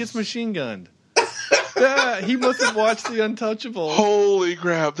gun. He gets machine gunned. Yeah, he must have watched The Untouchables. Holy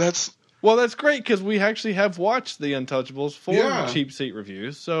crap, that's... Well, that's great, because we actually have watched The Untouchables for Yeah. Cheap Seat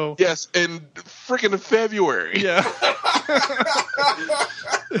Reviews, so... Yes, in freaking February. Yeah.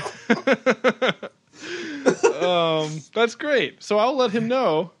 That's great. So I'll let him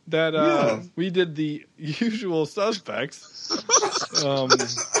know that we did the usual suspects.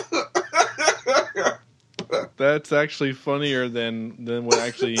 That's actually funnier than what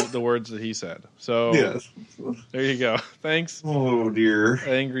actually the words that he said. So Yes. there you go. Thanks. Oh, dear.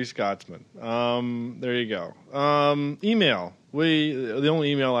 Angry Scotsman. There you go. Email. The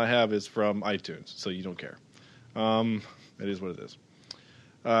only email I have is from iTunes, so you don't care. It is what it is.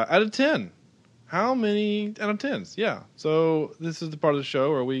 Out of 10. How many out of 10s? Yeah. So this is the part of the show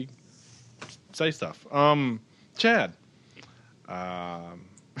where we say stuff. Chad.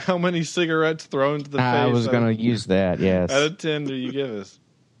 How many cigarettes thrown to the face? I was going to use that, yes. Out of 10 do you give us?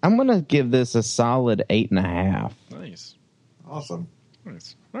 I'm going to give this a solid 8.5. Nice. Awesome.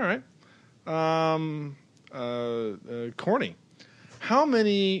 Nice. All right. Corny. How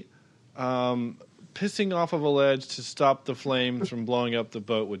many pissing off of a ledge to stop the flames from blowing up the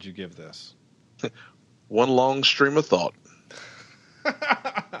boat would you give this? One long stream of thought.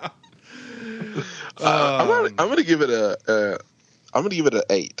 I'm gonna give it a. I'm gonna give it an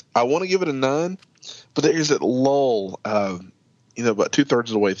 8. I want to give it a 9, but there is that lull. About 2/3 of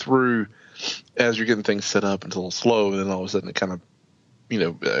the way through, as you're getting things set up, it's a little slow, and then all of a sudden it kind of,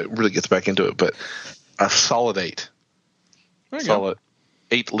 really gets back into it. But a solid 8. Solid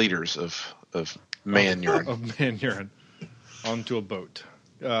 8 liters of man urine. Of man urine onto a boat.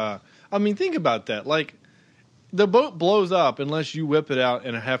 Think about that. Like, the boat blows up unless you whip it out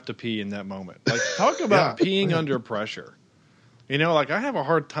and have to pee in that moment. Like, talk about peeing under pressure. You know, like I have a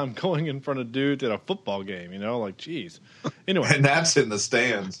hard time going in front of dudes at a football game. You know, like geez. Anyway, And that's in the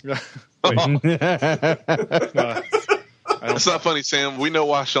stands. It's not funny, Sam. We know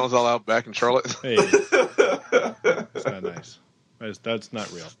why Sean's all out back in Charlotte. Hey, that's not nice. That's not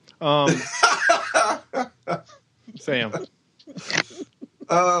real. Sam.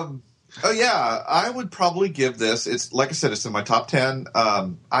 Oh yeah, I would probably give this. It's like I said, it's in my top 10.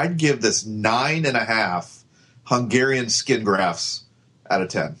 I'd give this 9.5 Hungarian skin grafts out of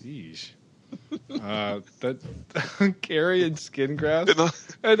 10. Jeez. That Hungarian skin grafts.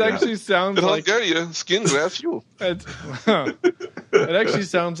 It actually sounds like Hungarian skin grafts. You. It actually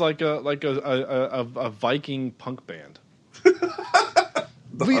sounds like a Viking punk band.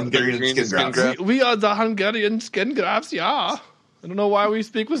 The Hungarian skin grafts. We are the Hungarian skin grafts. Yeah. I don't know why we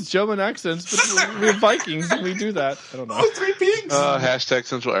speak with German accents, but we're Vikings and we do that. I don't know. Oh, 3 pigs. Hashtag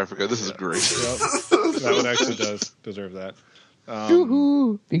Central Africa. This is great. Yep. That one actually does deserve that.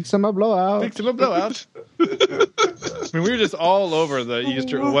 Big summer blowout. Big summer blowout. I mean, we're just all over the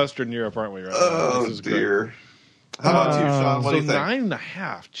Western Europe, aren't we? Right now? Oh, this is dear. Great. How about you, Sean? What do you think?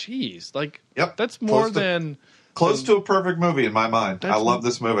 9.5. Jeez. Like, yep. That's more than... Close to a perfect movie in my mind. I love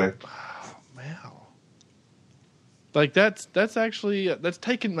this movie. Like that's actually that's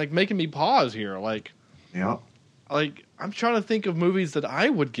making me pause here. Like, yeah. Like I'm trying to think of movies that I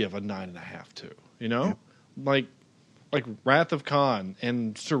would give a 9.5 to. You know, like Wrath of Khan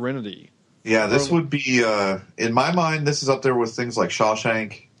and Serenity. Yeah, this would be in my mind. This is up there with things like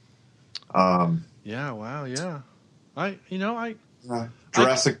Shawshank. Yeah. Wow. Yeah.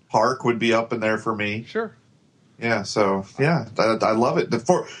 Jurassic Park would be up in there for me. Sure. Yeah, so yeah, I love it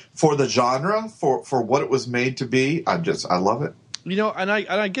for the genre, for what it was made to be. I love it. You know, and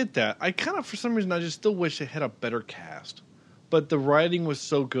I get that. I kind of, for some reason, I just still wish it had a better cast. But the writing was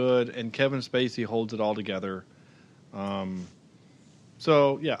so good, and Kevin Spacey holds it all together.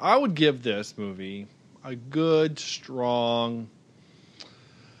 So yeah, I would give this movie a good, strong.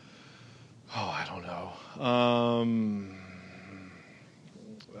 Oh, I don't know.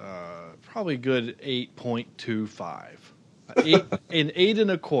 Probably good 8.25. An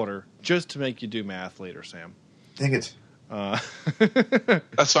 8.25, just to make you do math later, Sam. Dang it.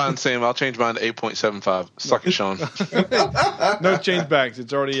 That's fine, Sam. I'll change mine to 8.75. Suck it, Sean. No change backs.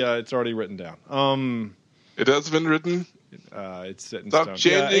 It's already written down. It has been written. It's set in Stop stone.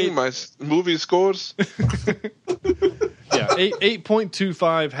 changing my movie scores. Yeah,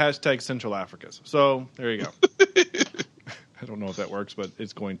 8.25 hashtag Central Africas. So there you go. I don't know if that works, but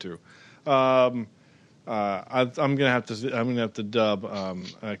it's going to. I'm gonna have to dub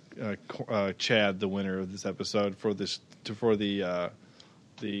Chad the winner of this episode for the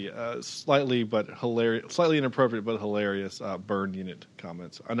slightly inappropriate but hilarious burn unit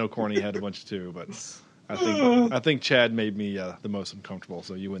comments. I know Corny had a bunch too, but I think Chad made me the most uncomfortable.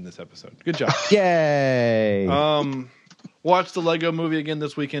 So you win this episode. Good job. Yay! Watched the Lego Movie again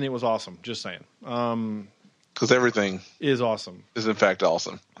this weekend. It was awesome. Just saying. Because everything is awesome. Is in fact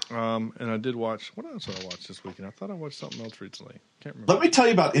awesome. And I did watch. What else did I watch this weekend? I thought I watched something else recently. Can't remember. Let me tell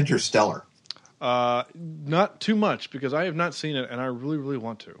you about Interstellar. Not too much because I have not seen it, and I really, really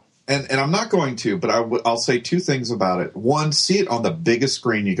want to. And I'm not going to, but I'll say two things about it. One, see it on the biggest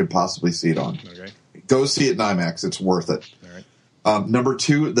screen you could possibly see it on. Okay. Go see it in IMAX. It's worth it. All right. Number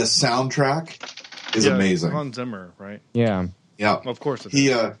two, the soundtrack is amazing. Hans Zimmer, right? Yeah. Yeah. Of course it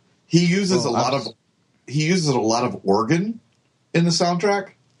is. He uses a lot of organ in the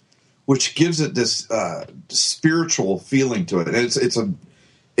soundtrack, which gives it this spiritual feeling to it.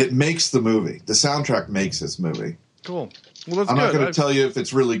 It makes the movie. The soundtrack makes this movie. Cool. Well, that's I'm good. not going to tell you if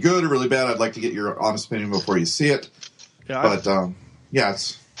it's really good or really bad. I'd like to get your honest opinion before you see it. Yeah,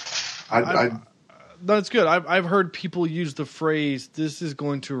 that's good. I've heard people use the phrase, this is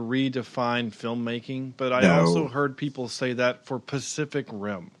going to redefine filmmaking, but I also heard people say that for Pacific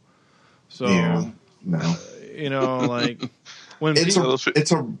Rim. So, like... When it's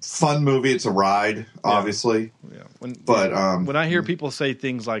a fun movie. It's a ride, obviously. Yeah. When I hear people say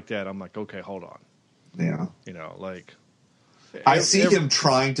things like that, I'm like, okay, hold on. Yeah. I see him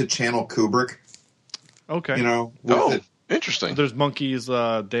trying to channel Kubrick. Okay. Interesting. There's monkeys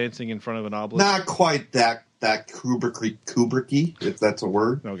dancing in front of an obelisk. Not quite that Kubricky, if that's a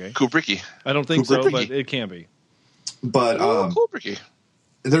word. Okay. Kubricky. I don't think so, but it can be. But Kubricky.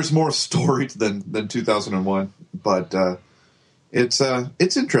 There's more story than 2001, but it's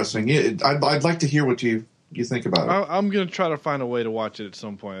interesting. I'd like to hear what you think about it. I'm going to try to find a way to watch it at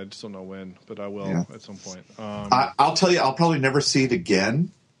some point. I just don't know when, but I will at some point. I'll tell you, I'll probably never see it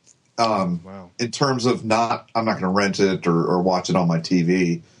again. Wow. In terms of I'm not going to rent it or watch it on my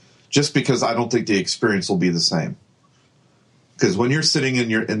TV, just because I don't think the experience will be the same. Because when you're sitting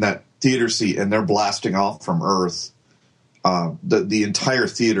in that theater seat and they're blasting off from Earth, the entire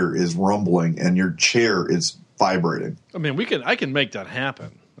theater is rumbling and your chair is vibrating. I mean, I can make that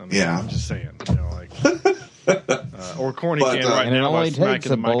happen. I mean, Yeah. I'm just saying, like, or Corny But, can right And it now by only smacking takes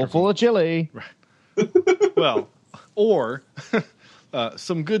the a bowl microphone. full of chili. Well, or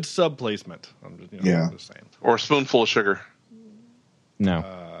some good sub placement. I'm just saying. Or a spoonful of sugar. No.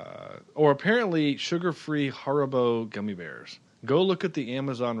 Or apparently sugar-free Haribo gummy bears. Go look at the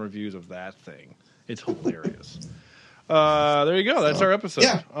Amazon reviews of that thing. It's hilarious. There you go. That's our episode.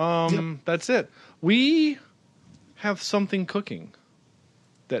 Yeah. That's it. We have something cooking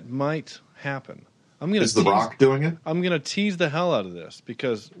that might happen. Is The Rock doing it? I'm going to tease the hell out of this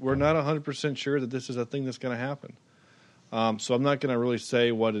because we're not 100% sure that this is a thing that's going to happen. So I'm not going to really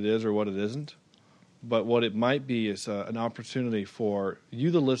say what it is or what it isn't. But what it might be is an opportunity for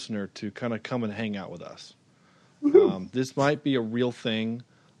you, the listener, to kind of come and hang out with us. This might be a real thing.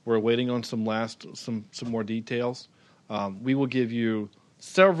 We're waiting on some more details. We will give you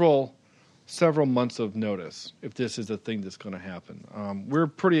several months of notice if this is a thing that's going to happen. We're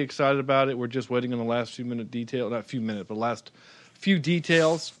pretty excited about it. We're just waiting on the last last few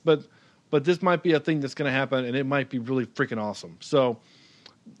details. But this might be a thing that's going to happen, and it might be really freaking awesome. So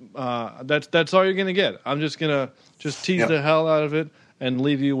that's all you're going to get. I'm just going to tease the hell out of it and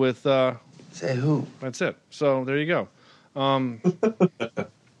leave you with Say who? That's it. So there you go. You want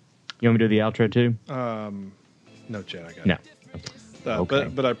me to do the outro too? No, Chad, I got No. it.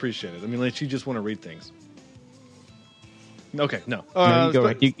 Okay. But I appreciate it. I mean, unless you just want to read things. Okay, no. No, you go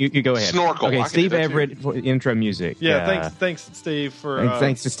ahead. You go ahead. Snorkel. Okay, I can Steve do that, Everett for intro music. Yeah, thanks, Steve, for. And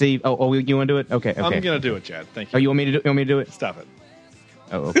thanks to Steve. Oh, you want to do it? Okay. I'm gonna do it, Chad. Thank you. Oh, you want me to do it? Stop it.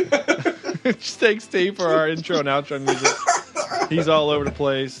 Oh, okay. Thanks, Steve, for our intro and outro music. He's all over the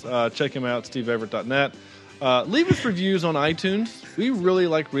place. Check him out, steveeverett.net. Leave us reviews on iTunes. We really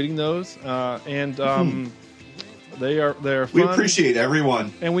like reading those, and they're fun. We appreciate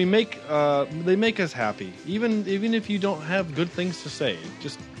everyone, and they make us happy. Even if you don't have good things to say,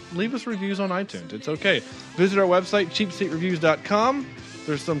 just leave us reviews on iTunes. It's okay. Visit our website, cheapseatreviews.com.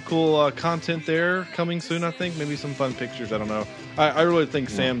 There's some cool content there coming soon, I think. Maybe some fun pictures. I don't know. I really think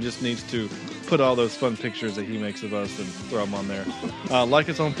Sam just needs to put all those fun pictures that he makes of us and throw them on there. Like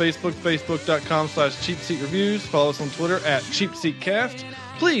us on Facebook, facebook.com/cheapseatreviews. Follow us on Twitter @cheapseatcast.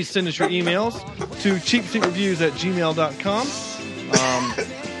 Please send us your emails to cheapseatreviews@gmail.com.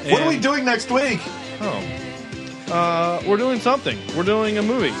 What are we doing next week? We're doing something. We're doing a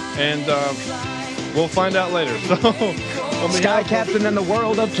movie, and we'll find out later. So, Sky Captain and the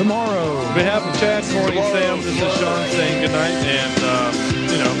World of Tomorrow. On behalf of Chad, Corey, and Sam, this is Sean saying goodnight, and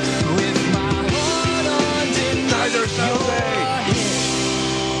Neither Sunday.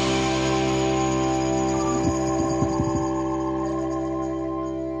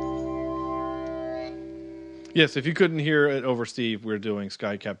 Yes, if you couldn't hear it over Steve, we're doing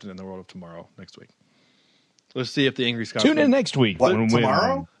Sky Captain and the World of Tomorrow next week. Let's see if the Angry Scotsman... Tune in next week. What,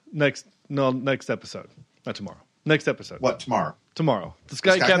 tomorrow? Next episode. Not tomorrow. Next episode. What, tomorrow? Tomorrow. The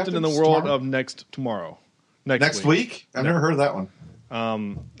Sky Captain in the World of tomorrow. Next week? I've never heard of that one.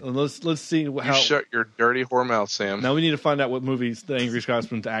 Let's see how... You shut your dirty whore mouth, Sam. Now we need to find out what movies the Angry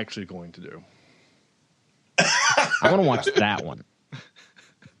Scotsman's actually going to do. I want to watch that one.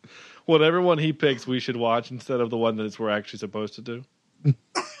 Whatever one he picks, we should watch instead of the one that we're actually supposed to do.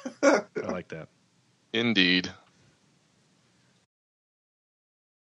 I like that. Indeed.